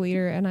group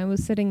leader, and I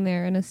was sitting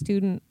there, and a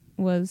student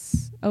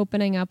was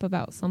opening up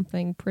about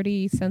something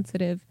pretty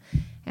sensitive,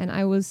 and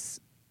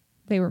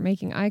they were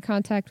making eye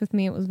contact with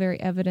me. It was very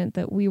evident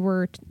that we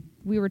were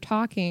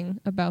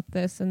talking about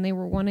this, and they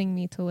were wanting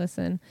me to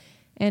listen,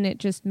 and it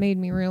just made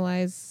me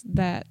realize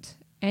that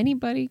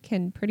anybody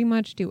can pretty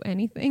much do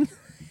anything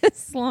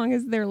as long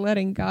as they're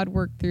letting God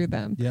work through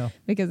them. Yeah.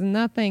 Because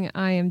nothing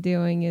I am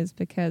doing is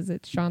because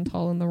it's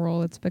Chantal in the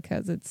role. It's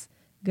because it's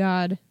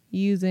God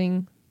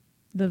using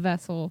the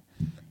vessel.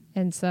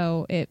 And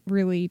so it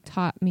really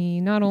taught me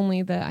not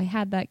only that I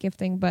had that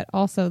gifting, but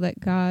also that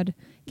God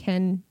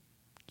can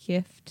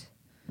gift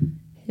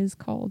his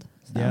called.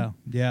 So.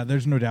 Yeah,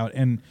 there's no doubt.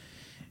 And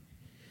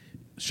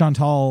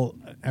Chantal,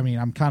 I mean,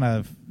 I'm kind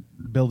of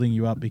building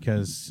you up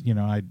because,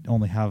 I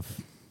only have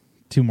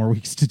 2 more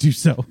weeks to do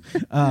so.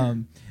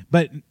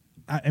 But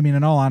I mean,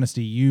 in all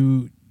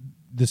honesty,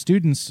 the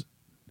students,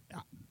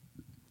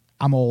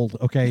 I'm old.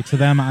 Okay. To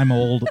them, I'm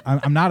old.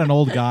 I'm not an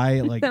old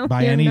guy, like No,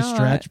 by you're any not.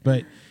 stretch,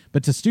 but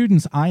to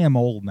students, I am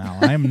old now.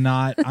 I am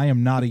not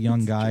a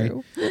young guy.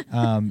 True.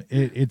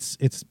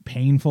 It's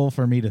painful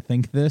for me to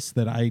think this,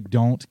 that I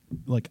don't,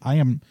 like, I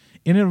am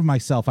in and of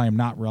myself, I am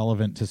not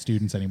relevant to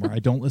students anymore. I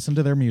don't listen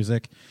to their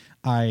music.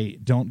 I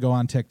don't go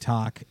on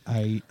TikTok.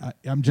 I'm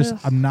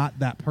not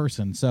that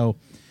person. So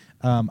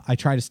I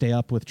try to stay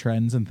up with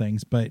trends and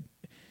things, but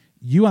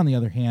you, on the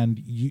other hand,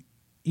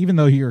 even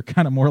though you're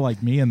kind of more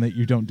like me and that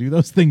you don't do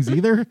those things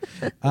either,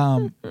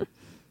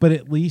 but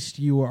at least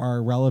you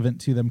are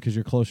relevant to them because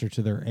you're closer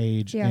to their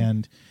age. Yeah.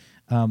 And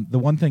the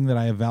one thing that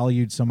I have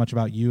valued so much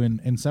about you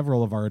and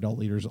several of our adult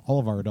leaders, all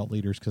of our adult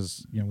leaders,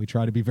 because we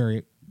try to be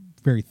very,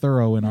 very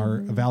thorough in our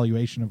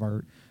evaluation of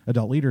our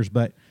adult leaders,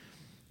 but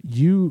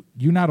you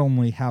not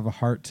only have a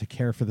heart to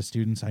care for the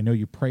students, I know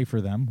you pray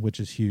for them, which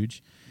is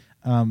huge,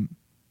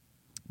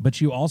 but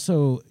you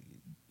also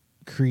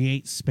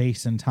create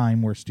space and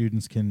time where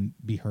students can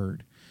be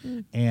heard.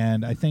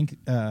 And I think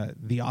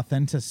the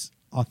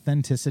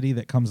authenticity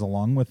that comes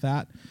along with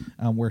that,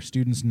 where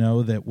students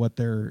know that what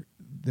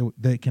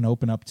they can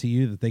open up to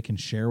you, that they can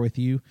share with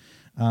you,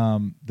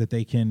 that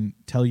they can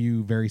tell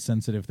you very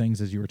sensitive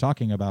things, as you were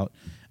talking about,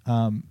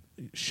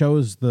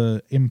 shows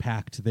the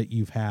impact that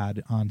you've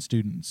had on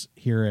students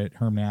here at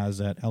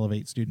HermNaz at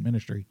Elevate Student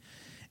Ministry.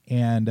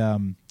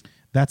 And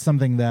that's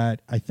something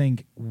that I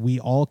think we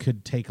all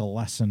could take a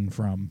lesson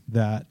from,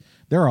 that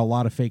there are a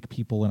lot of fake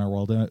people in our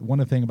world. And one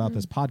of the things about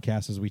this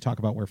podcast is we talk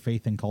about where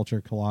faith and culture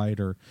collide,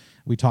 or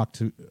we talk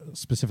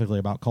specifically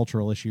about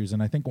cultural issues.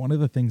 And I think one of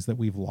the things that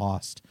we've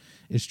lost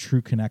is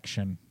true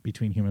connection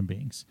between human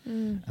beings.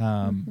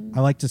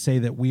 I like to say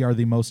that we are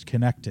the most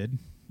connected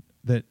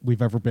that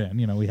we've ever been.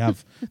 You know, we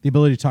have the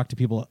ability to talk to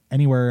people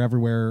anywhere,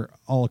 everywhere,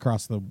 all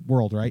across the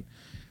world, right?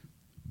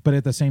 But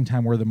at the same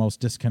time, we're the most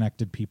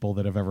disconnected people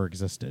that have ever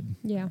existed.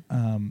 Yeah.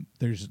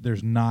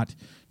 There's not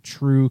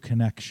true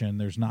connection.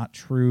 There's not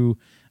true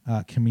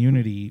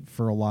community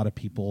for a lot of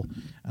people.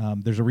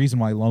 There's a reason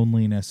why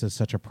loneliness is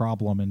such a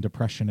problem, and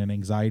depression and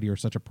anxiety are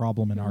such a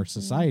problem in our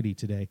society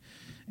today.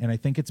 And I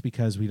think it's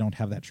because we don't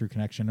have that true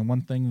connection. And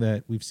one thing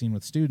that we've seen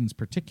with students,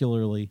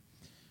 particularly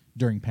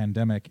during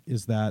pandemic,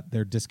 is that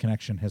their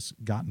disconnection has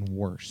gotten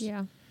worse.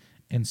 Yeah.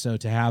 And so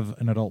to have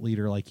an adult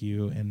leader like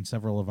you and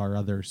several of our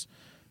others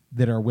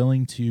that are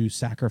willing to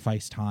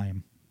sacrifice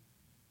time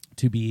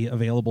to be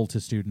available to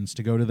students,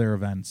 to go to their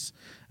events,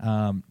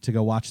 to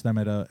go watch them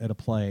at a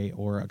play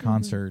or a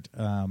concert,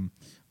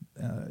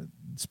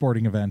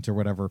 sporting event or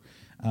whatever.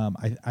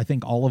 I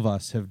think all of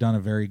us have done a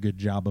very good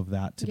job of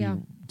that,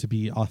 to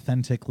be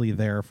authentically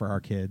there for our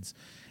kids.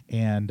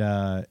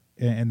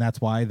 And that's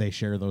why they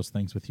share those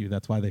things with you.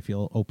 That's why they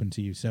feel open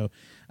to you. So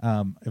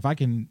if I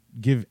can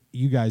give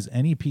you guys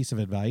any piece of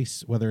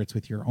advice, whether it's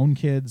with your own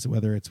kids,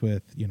 whether it's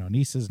with,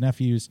 nieces,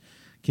 nephews,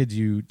 kids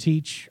you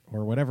teach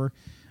or whatever,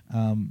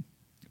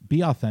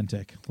 be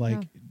authentic.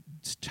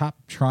 Stop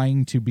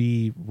trying to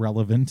be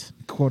relevant,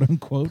 quote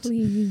unquote.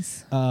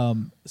 Please.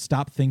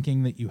 Stop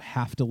thinking that you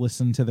have to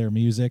listen to their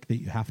music, that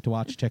you have to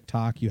watch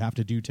TikTok, you have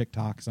to do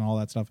TikToks and all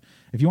that stuff.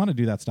 If you want to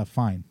do that stuff,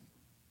 fine.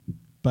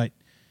 But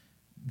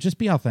just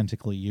be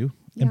authentically you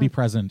and be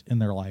present in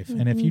their life.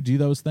 And if you do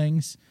those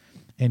things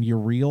and you're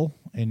real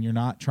and you're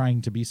not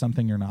trying to be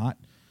something you're not,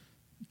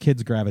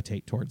 kids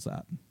gravitate towards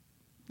that.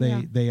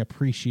 They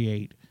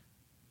appreciate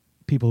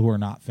people who are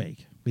not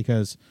fake,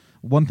 because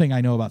one thing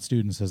I know about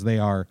students is they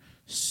are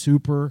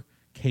super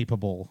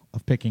capable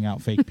of picking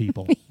out fake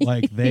people.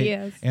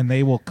 And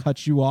they will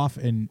cut you off,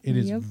 and it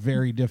is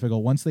very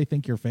difficult. Once they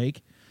think you're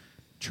fake,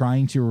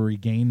 trying to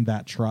regain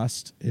that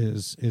trust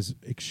is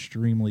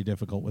extremely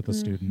difficult with a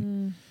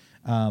student.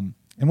 And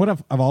what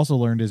I've also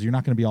learned is you're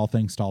not going to be all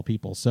things to all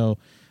people. So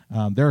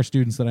there are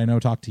students that I know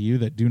talk to you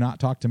that do not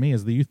talk to me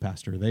as the youth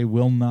pastor. They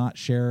will not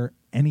share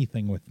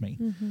anything with me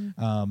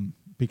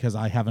because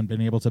I haven't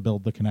been able to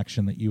build the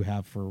connection that you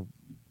have for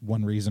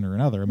one reason or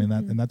another. I mean,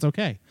 and that's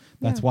okay.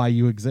 That's why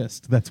you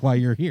exist. That's why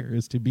you're here,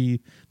 is to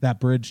be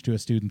that bridge to a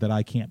student that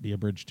I can't be a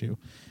bridge to,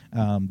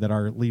 that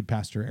our lead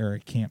pastor,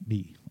 Eric, can't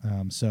be.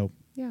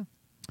 Yeah.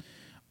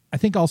 I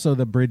think also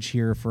the bridge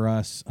here for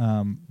us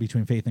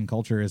between faith and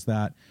culture is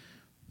that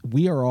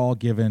we are all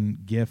given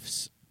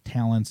gifts,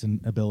 talents,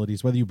 and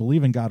abilities. Whether you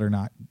believe in God or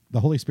not,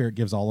 the Holy Spirit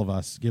gives all of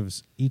us,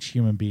 gives each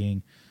human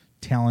being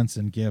talents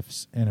and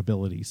gifts and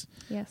abilities,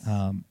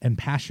 and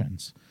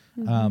passions.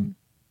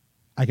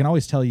 I can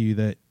always tell you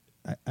that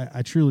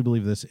I truly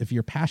believe this. If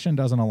your passion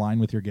doesn't align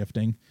with your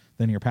gifting,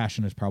 then your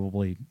passion is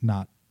probably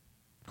not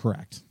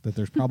correct, that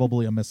there's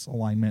probably a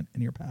misalignment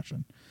in your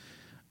passion.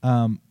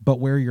 But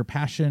where your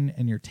passion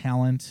and your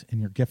talent and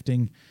your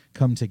gifting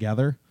come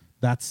together,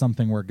 that's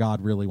something where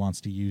God really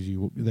wants to use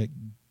you,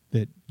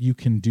 that you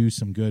can do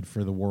some good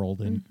for the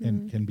world and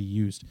can be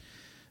used.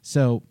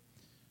 So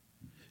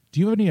do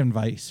you have any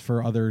advice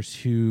for others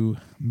who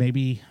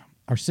maybe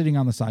are sitting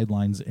on the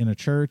sidelines in a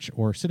church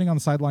or sitting on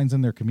the sidelines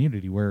in their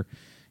community where,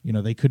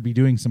 they could be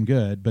doing some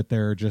good, but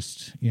they're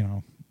just,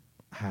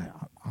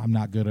 I'm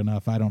not good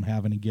enough. I don't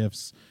have any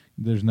gifts.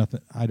 There's nothing.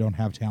 I don't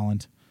have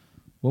talent.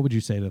 What would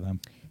you say to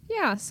them?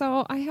 Yeah,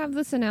 so I have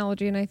this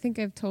analogy, and I think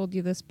I've told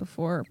you this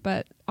before,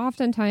 but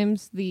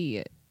oftentimes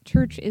the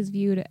church is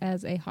viewed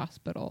as a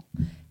hospital,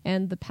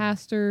 and the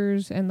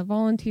pastors and the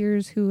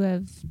volunteers who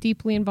have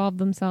deeply involved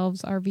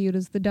themselves are viewed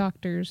as the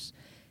doctors,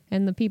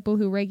 and the people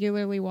who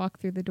regularly walk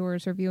through the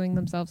doors are viewing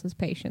themselves as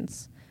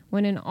patients.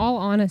 When in all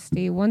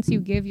honesty, once you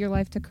give your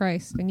life to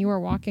Christ and you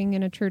are walking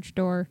in a church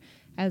door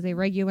as a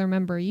regular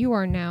member, you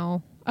are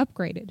now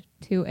upgraded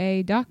to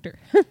a doctor.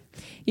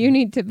 You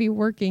need to be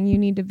working. You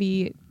need to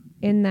be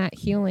in that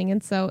healing.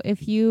 And so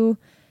if you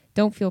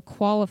don't feel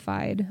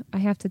qualified, I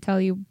have to tell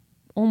you,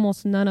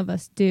 almost none of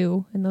us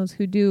do. And those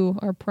who do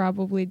are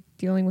probably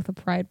dealing with a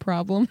pride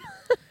problem.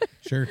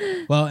 Sure.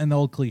 Well, and the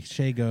old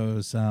cliche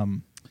goes,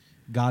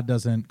 God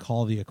doesn't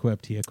call the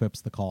equipped, he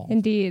equips the called.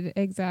 Indeed,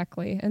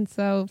 exactly. And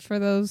so for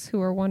those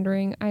who are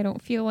wondering, I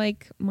don't feel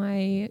like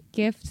my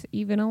gift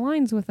even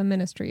aligns with a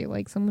ministry,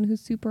 like someone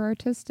who's super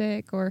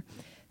artistic or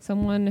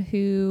someone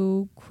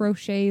who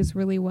crochets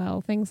really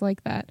well, things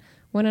like that.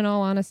 When in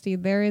all honesty,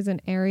 there is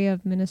an area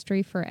of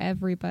ministry for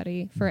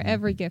everybody, for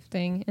every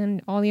gifting.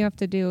 And all you have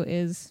to do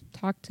is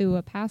talk to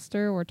a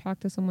pastor or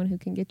talk to someone who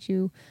can get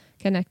you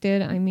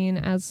connected. I mean,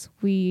 as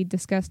we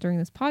discussed during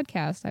this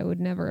podcast, I would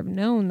never have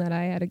known that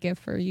I had a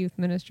gift for youth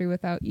ministry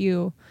without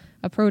you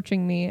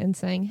approaching me and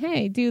saying,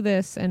 hey, do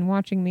this, and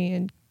watching me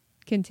and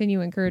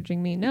continue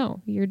encouraging me.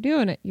 No, you're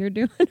doing it. You're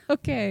doing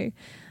okay.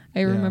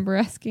 I remember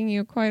asking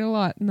you quite a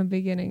lot in the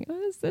beginning,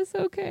 is this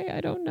okay?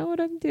 I don't know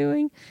what I'm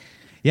doing.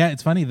 Yeah,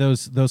 it's funny.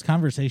 Those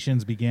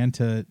conversations began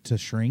to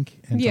shrink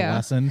and to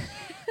lessen.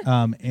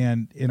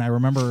 And I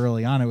remember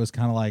early on, it was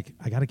kind of like,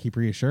 I got to keep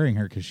reassuring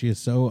her because she is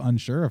so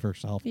unsure of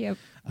herself. Yep.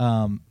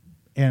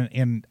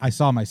 And I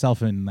saw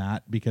myself in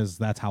that because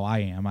that's how I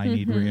am. I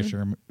need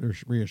reassurance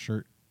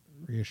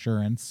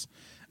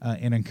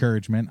and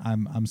encouragement.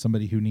 I'm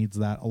somebody who needs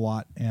that a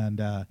lot.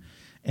 And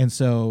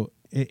so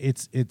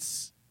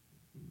it's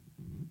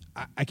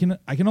I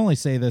can only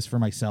say this for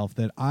myself,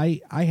 that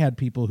I had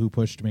people who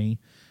pushed me.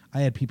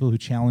 I had people who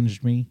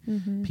challenged me,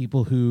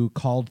 people who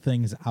called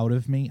things out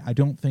of me. I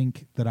don't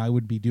think that I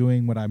would be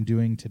doing what I'm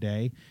doing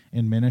today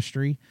in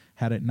ministry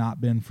had it not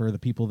been for the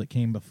people that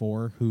came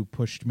before who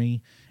pushed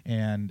me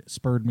and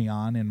spurred me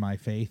on in my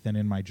faith and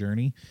in my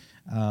journey,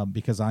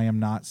 because I am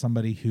not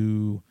somebody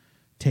who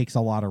takes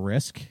a lot of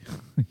risk.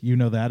 You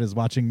know that as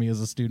watching me as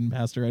a student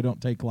pastor. I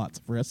don't take lots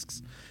of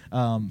risks.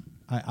 I'm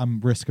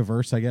risk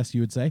averse, I guess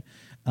you would say.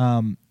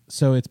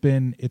 So it's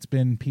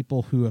been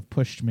people who have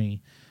pushed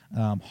me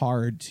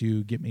hard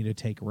to get me to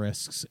take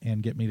risks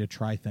and get me to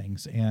try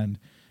things. And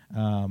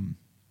I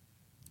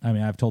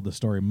mean, I've told this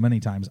story many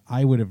times.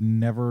 I would have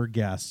never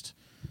guessed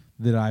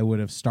that I would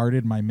have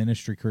started my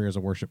ministry career as a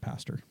worship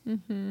pastor,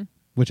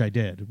 which I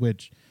did.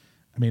 Which,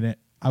 I mean,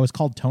 I was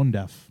called tone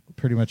deaf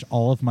pretty much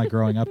all of my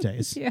growing up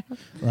days. Yeah.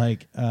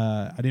 Like,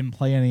 I didn't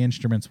play any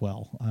instruments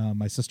well.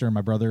 My sister and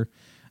my brother,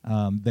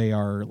 they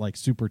are like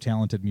super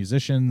talented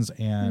musicians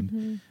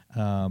and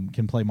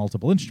can play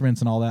multiple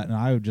instruments and all that. And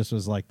I just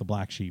was like the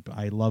black sheep.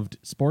 I loved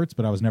sports,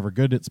 but I was never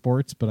good at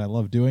sports, but I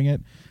loved doing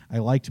it. I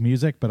liked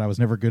music, but I was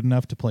never good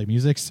enough to play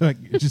music. So I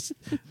just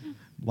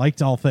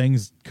liked all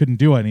things, couldn't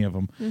do any of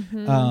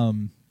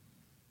them.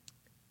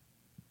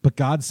 But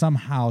God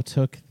somehow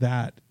took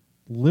that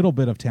little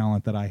bit of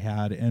talent that I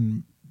had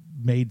and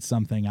made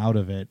something out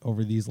of it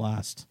over these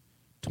last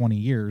 20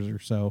 years or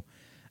so,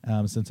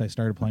 since I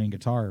started playing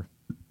guitar.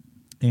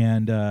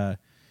 And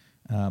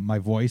my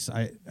voice,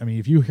 I mean,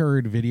 if you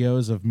heard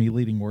videos of me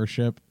leading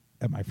worship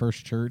at my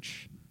first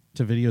church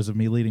to videos of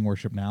me leading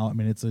worship now, I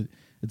mean, it's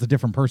a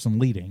different person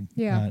leading.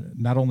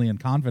 Not only in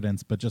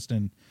confidence, but just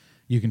in,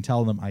 you can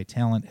tell that my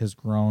talent has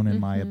grown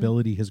and my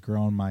ability has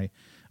grown. My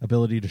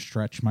ability to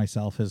stretch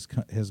myself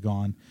has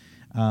gone.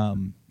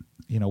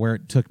 You know, where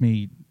it took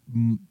me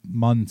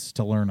months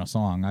to learn a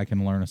song, I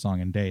can learn a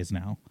song in days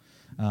now,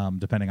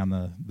 depending on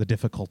the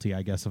difficulty,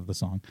 I guess, of the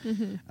song.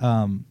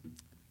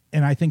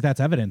 And I think that's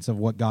evidence of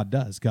what God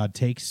does. God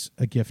takes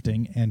a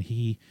gifting and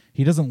he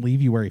doesn't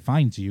leave you where he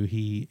finds you.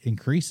 He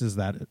increases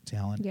that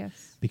talent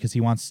because he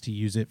wants to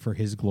use it for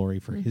his glory,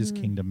 for his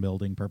kingdom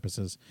building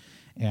purposes.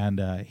 And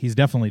he's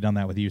definitely done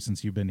that with you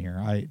since you've been here.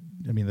 I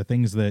mean, the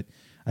things that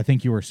I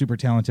think you were super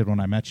talented when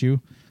I met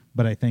you,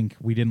 but I think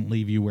we didn't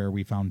leave you where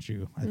we found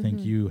you. I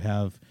think you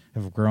have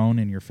grown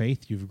in your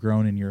faith. You've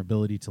grown in your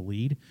ability to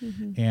lead.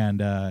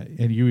 And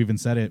you even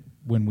said it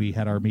when we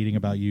had our meeting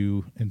about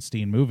you and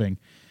Steen moving,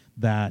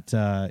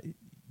 that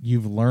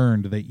you've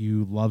learned that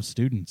you love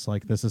students.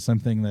 Like, this is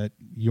something that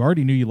you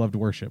already knew you loved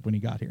worship when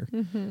you got here,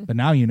 but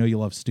now you know you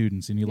love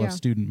students and you love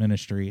student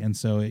ministry. And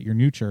so at your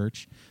new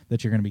church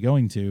that you're going to be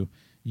going to,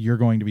 you're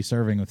going to be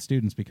serving with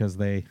students because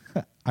they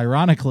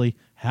ironically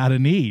had a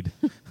need.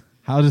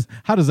 How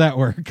does that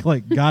work?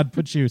 Like, God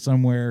puts you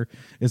somewhere,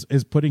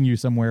 is putting you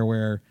somewhere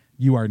where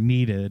you are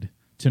needed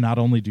to not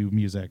only do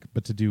music,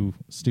 but to do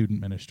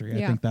student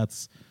ministry. I think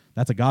that's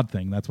a God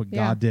thing. That's what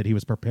God did. He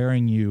was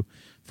preparing you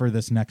for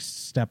this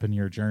next step in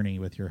your journey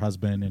with your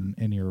husband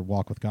and your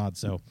walk with God.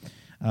 So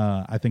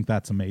I think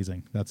that's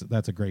amazing.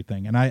 That's a great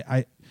thing.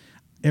 And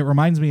it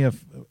reminds me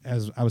of,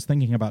 as I was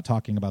thinking about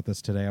talking about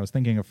this today, I was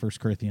thinking of 1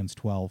 Corinthians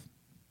 12.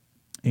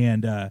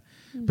 And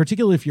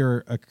particularly if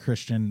you're a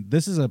Christian,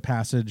 this is a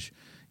passage,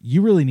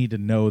 you really need to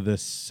know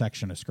this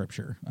section of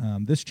Scripture.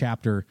 This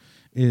chapter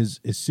is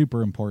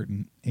super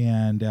important.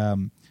 And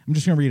I'm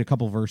just going to read a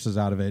couple verses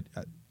out of it.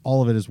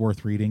 All of it is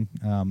worth reading,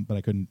 but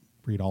I couldn't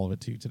read all of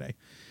it to you today.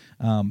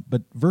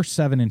 But verse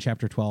 7 in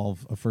chapter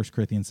 12 of 1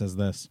 Corinthians says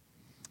this: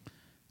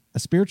 "A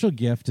spiritual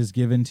gift is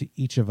given to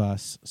each of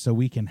us so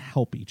we can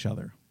help each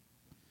other."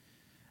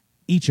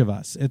 Each of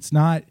us. It's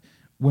not,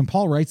 when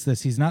Paul writes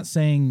this, he's not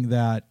saying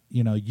that,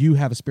 you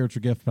have a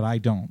spiritual gift, but I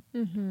don't.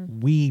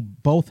 We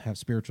both have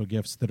spiritual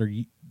gifts that are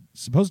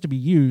supposed to be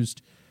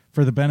used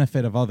for the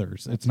benefit of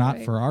others. It's not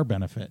right. for our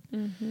benefit.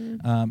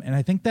 And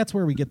I think that's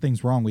where we get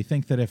things wrong. We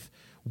think that if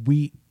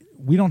we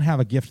don't have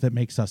a gift that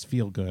makes us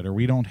feel good, or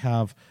we don't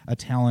have a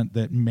talent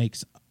that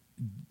makes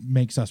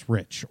us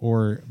rich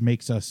or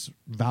makes us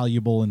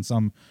valuable in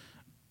some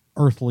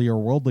earthly or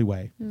worldly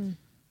way,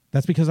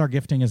 that's because our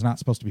gifting is not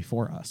supposed to be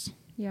for us.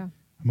 Yeah.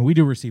 I mean, we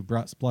do receive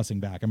blessing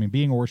back. I mean,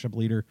 being a worship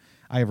leader,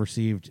 I have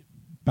received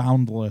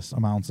boundless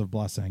amounts of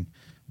blessing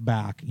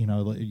back. You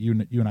know, you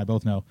and I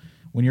both know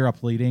when you're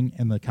up leading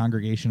and the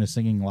congregation is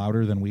singing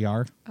louder than we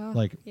are,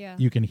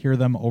 you can hear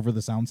them over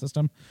the sound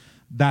system.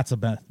 That's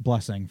a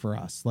blessing for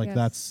us. Like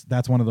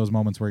that's one of those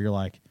moments where you're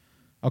like,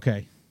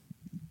 okay,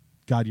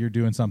 God, you're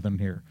doing something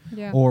here.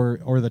 Yeah.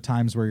 Or the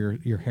times where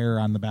your hair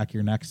on the back of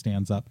your neck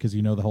stands up because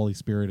you know the Holy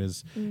Spirit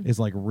is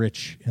like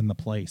rich in the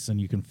place and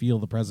you can feel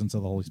the presence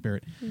of the Holy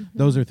Spirit.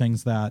 Those are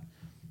things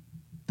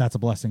that's a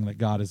blessing that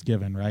God has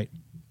given, right?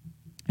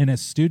 And in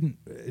student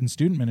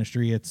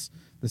ministry, it's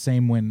the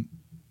same when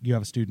you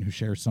have a student who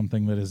shares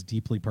something that is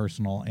deeply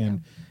personal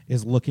and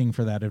is looking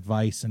for that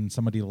advice and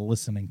somebody to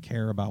listen and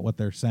care about what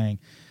they're saying.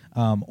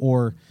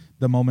 Or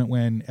the moment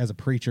when, as a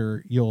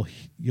preacher, you'll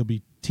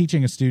be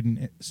teaching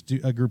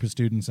a group of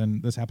students,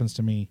 and this happens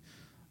to me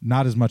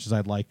not as much as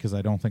I'd like because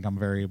I don't think I'm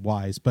very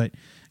wise, but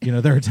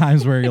there are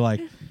times where you're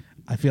like,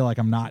 I feel like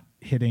I'm not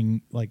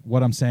hitting, like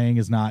what I'm saying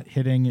is not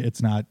hitting,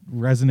 it's not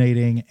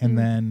resonating, and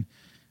then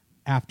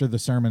after the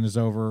sermon is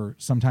over,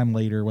 sometime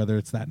later, whether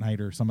it's that night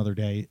or some other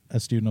day, a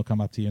student will come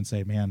up to you and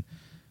say, man,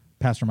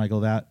 Pastor Michael,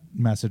 that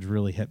message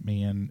really hit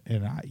me, and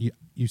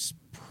you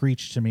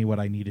preached to me what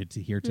I needed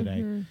to hear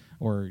today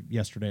or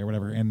yesterday or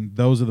whatever. And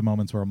those are the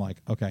moments where I'm like,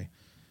 okay,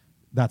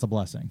 that's a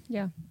blessing.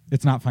 Yeah.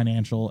 It's not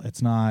financial.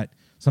 It's not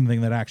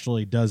something that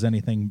actually does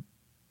anything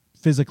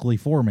physically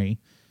for me,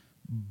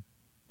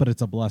 but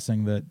it's a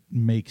blessing that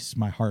makes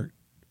my heart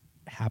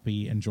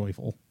happy and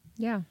joyful.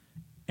 Yeah.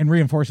 And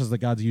reinforces that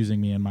God's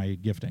using me in my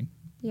gifting.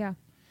 Yeah.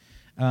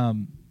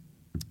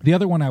 The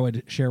other one I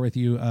would share with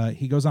you,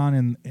 he goes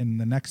on in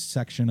the next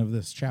section of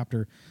this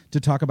chapter to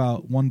talk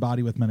about one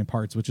body with many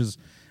parts,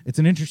 it's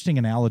an interesting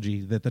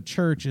analogy that the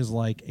church is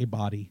like a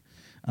body.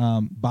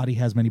 Body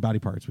has many body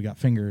parts. We got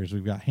fingers,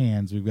 we've got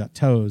hands, we've got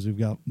toes, we've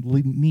got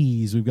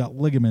knees, we've got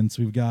ligaments,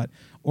 we've got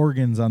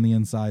organs on the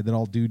inside that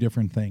all do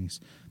different things.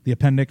 The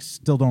appendix,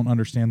 still don't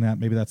understand that.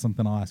 Maybe that's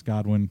something I'll ask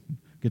God when I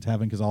get to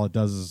heaven, because all it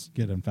does is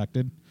get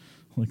infected.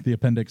 Like the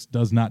appendix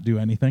does not do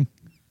anything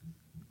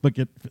but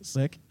get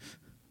sick.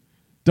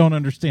 Don't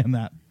understand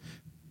that.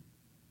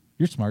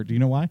 You're smart. Do you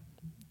know why?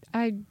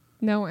 I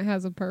know it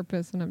has a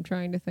purpose, and I'm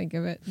trying to think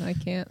of it, and I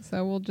can't.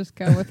 So we'll just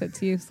go with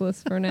it's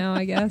useless for now,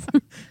 I guess.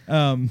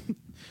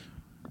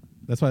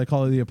 That's why they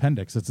call it the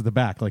appendix. It's at the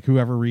back. Like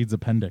whoever reads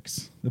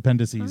appendices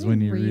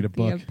when you read a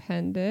book. The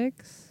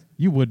appendix.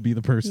 You would be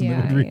the person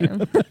that would read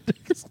an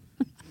appendix.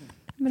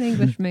 I'm an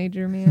English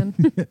major, man.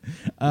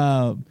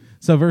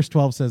 So verse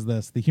 12 says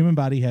this: the human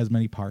body has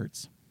many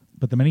parts,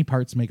 but the many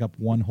parts make up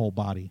one whole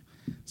body.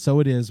 So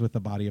it is with the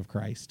body of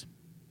Christ.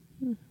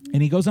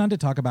 And he goes on to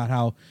talk about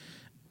how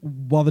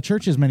while the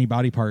church has many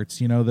body parts,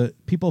 that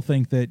people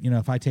think that,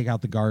 if I take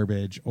out the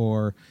garbage,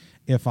 or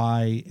if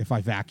I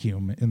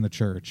vacuum in the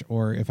church,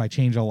 or if I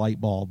change a light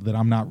bulb, that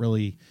I'm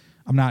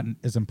not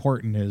as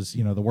important as,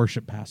 the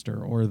worship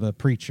pastor or the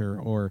preacher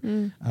or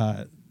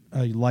a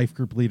life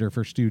group leader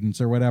for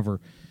students or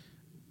whatever.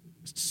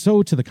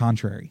 So to the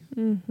contrary,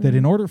 that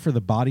in order for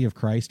the body of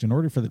Christ, in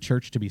order for the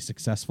church to be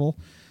successful,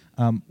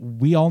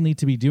 we all need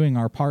to be doing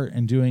our part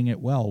and doing it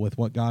well with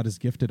what God has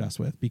gifted us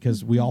with,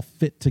 because we all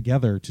fit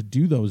together to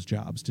do those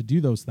jobs, to do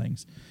those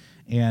things.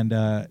 And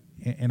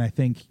I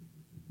think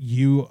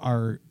you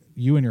and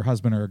your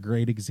husband are a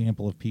great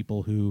example of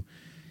people who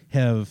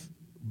have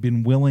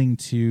been willing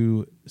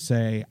to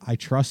say, I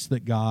trust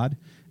that God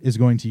is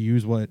going to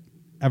use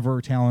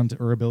whatever talent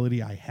or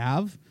ability I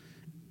have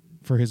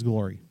for his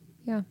glory.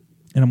 Yeah.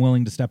 And I'm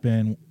willing to step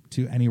in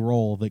to any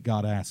role that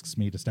God asks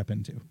me to step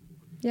into.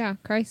 Yeah,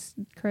 Christ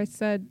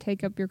said,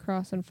 take up your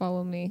cross and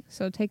follow me.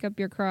 So take up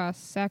your cross,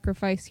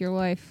 sacrifice your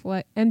life,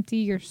 empty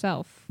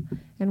yourself.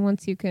 And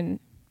once you can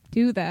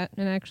do that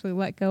and actually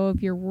let go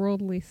of your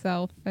worldly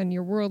self and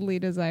your worldly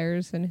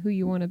desires and who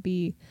you want to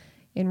be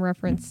in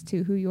reference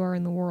to who you are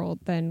in the world,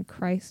 then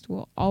Christ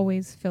will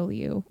always fill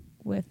you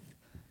with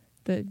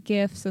the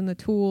gifts and the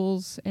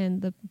tools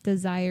and the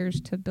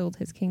desires to build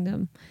his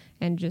kingdom.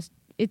 And just,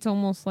 it's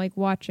almost like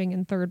watching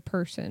in third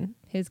person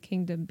his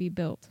kingdom be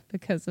built,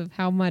 because of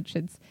how much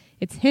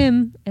it's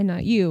him and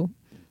not you,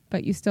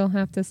 but you still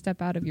have to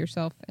step out of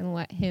yourself and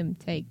let him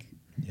take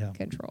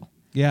control.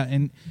 Yeah,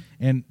 and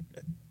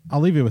I'll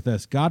leave you with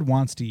this. God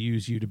wants to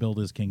use you to build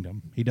his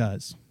kingdom. He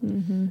does.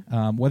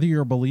 Whether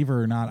you're a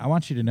believer or not, I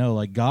want you to know,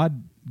 like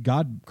God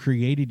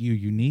created you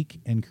unique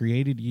and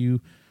created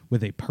you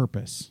with a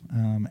purpose.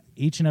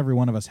 Each and every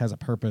one of us has a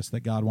purpose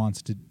that God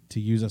wants to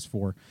use us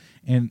for.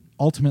 And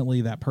ultimately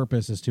that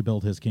purpose is to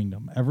build his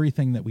kingdom.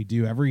 Everything that we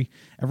do,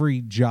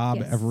 every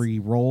job, every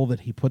role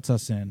that he puts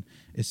us in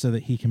is so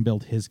that he can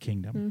build his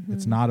kingdom.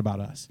 It's not about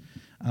us.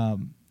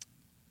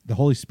 the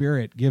Holy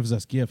Spirit gives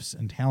us gifts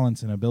and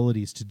talents and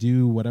abilities to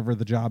do whatever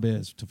the job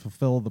is, to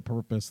fulfill the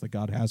purpose that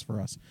God has for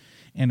us.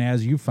 And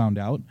as you found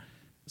out,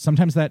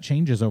 sometimes that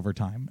changes over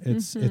time.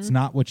 It's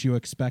not what you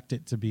expect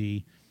it to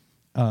be.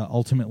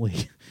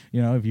 Ultimately,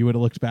 if you would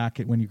have looked back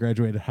at when you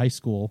graduated high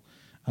school,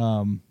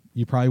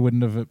 you probably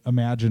wouldn't have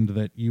imagined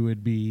that you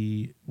would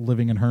be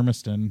living in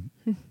Hermiston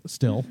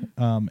still,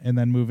 and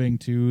then moving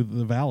to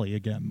the Valley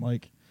again.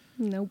 Like,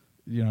 nope.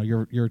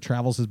 Your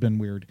travels has been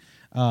weird.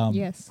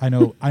 Yes. I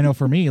know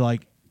for me,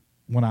 like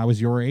when I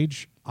was your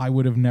age, I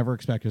would have never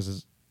expected,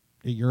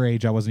 at your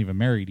age, I wasn't even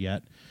married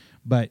yet,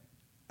 but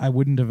I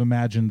wouldn't have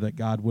imagined that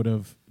God would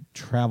have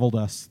traveled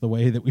us the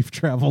way that we've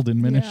traveled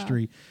in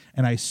ministry. Yeah.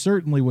 And I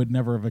certainly would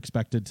never have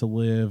expected to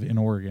live in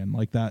Oregon.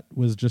 Like that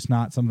was just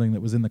not something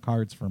that was in the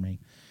cards for me.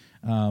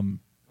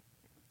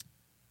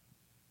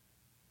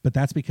 But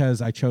that's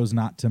because I chose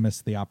not to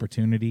miss the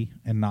opportunity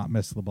and not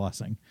miss the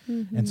blessing.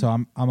 Mm-hmm. And so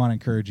I'm going to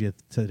encourage you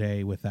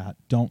today with that.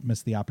 Don't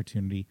miss the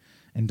opportunity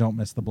and don't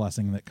miss the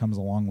blessing that comes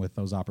along with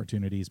those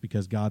opportunities,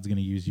 because God's going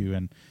to use you.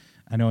 And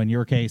I know in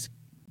your case,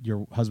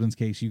 your husband's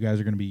case, you guys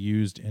are going to be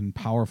used in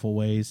powerful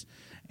ways.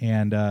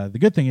 And the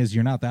good thing is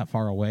you're not that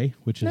far away,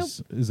 which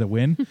is a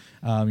win.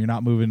 You're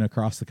not moving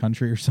across the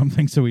country or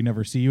something, so we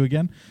never see you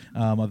again,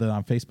 other than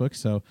on Facebook.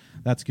 So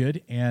that's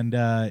good. And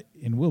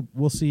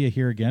we'll see you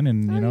here again.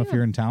 And if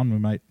you're in town, we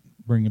might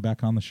bring you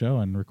back on the show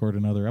and record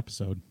another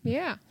episode.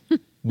 Yeah.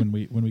 when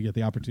we get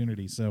the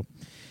opportunity. So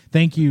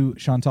thank you,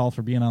 Chantal,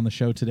 for being on the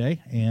show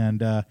today.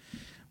 And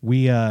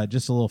we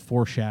just a little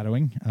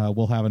foreshadowing.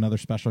 We'll have another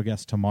special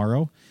guest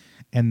tomorrow.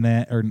 And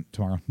then,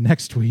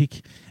 next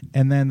week.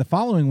 And then the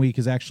following week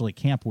is actually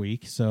camp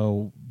week.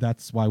 So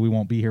that's why we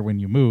won't be here when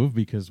you move,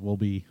 because we'll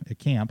be at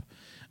camp.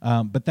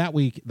 But that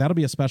week, that'll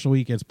be a special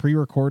week. It's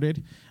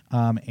pre-recorded.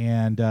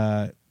 And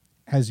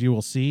as you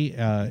will see,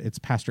 it's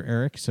Pastor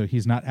Eric. So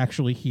he's not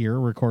actually here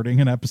recording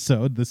an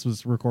episode. This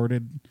was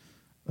recorded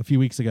a few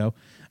weeks ago.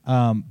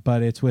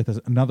 But it's with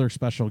another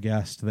special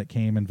guest that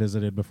came and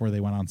visited before they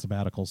went on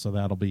sabbatical. So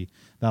that'll be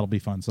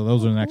fun. So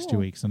those are the next 2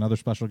 weeks. Another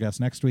special guest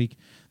next week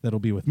that'll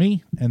be with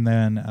me, and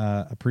then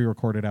a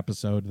pre-recorded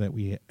episode that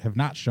we have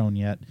not shown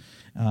yet,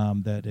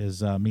 that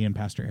is me and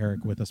Pastor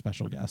Eric with a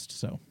special guest.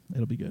 So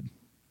it'll be good.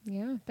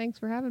 Yeah, thanks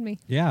for having me.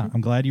 Yeah,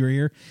 I'm glad you were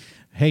here.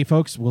 Hey,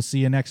 folks, we'll see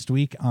you next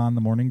week on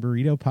the Morning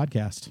Burrito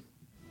Podcast.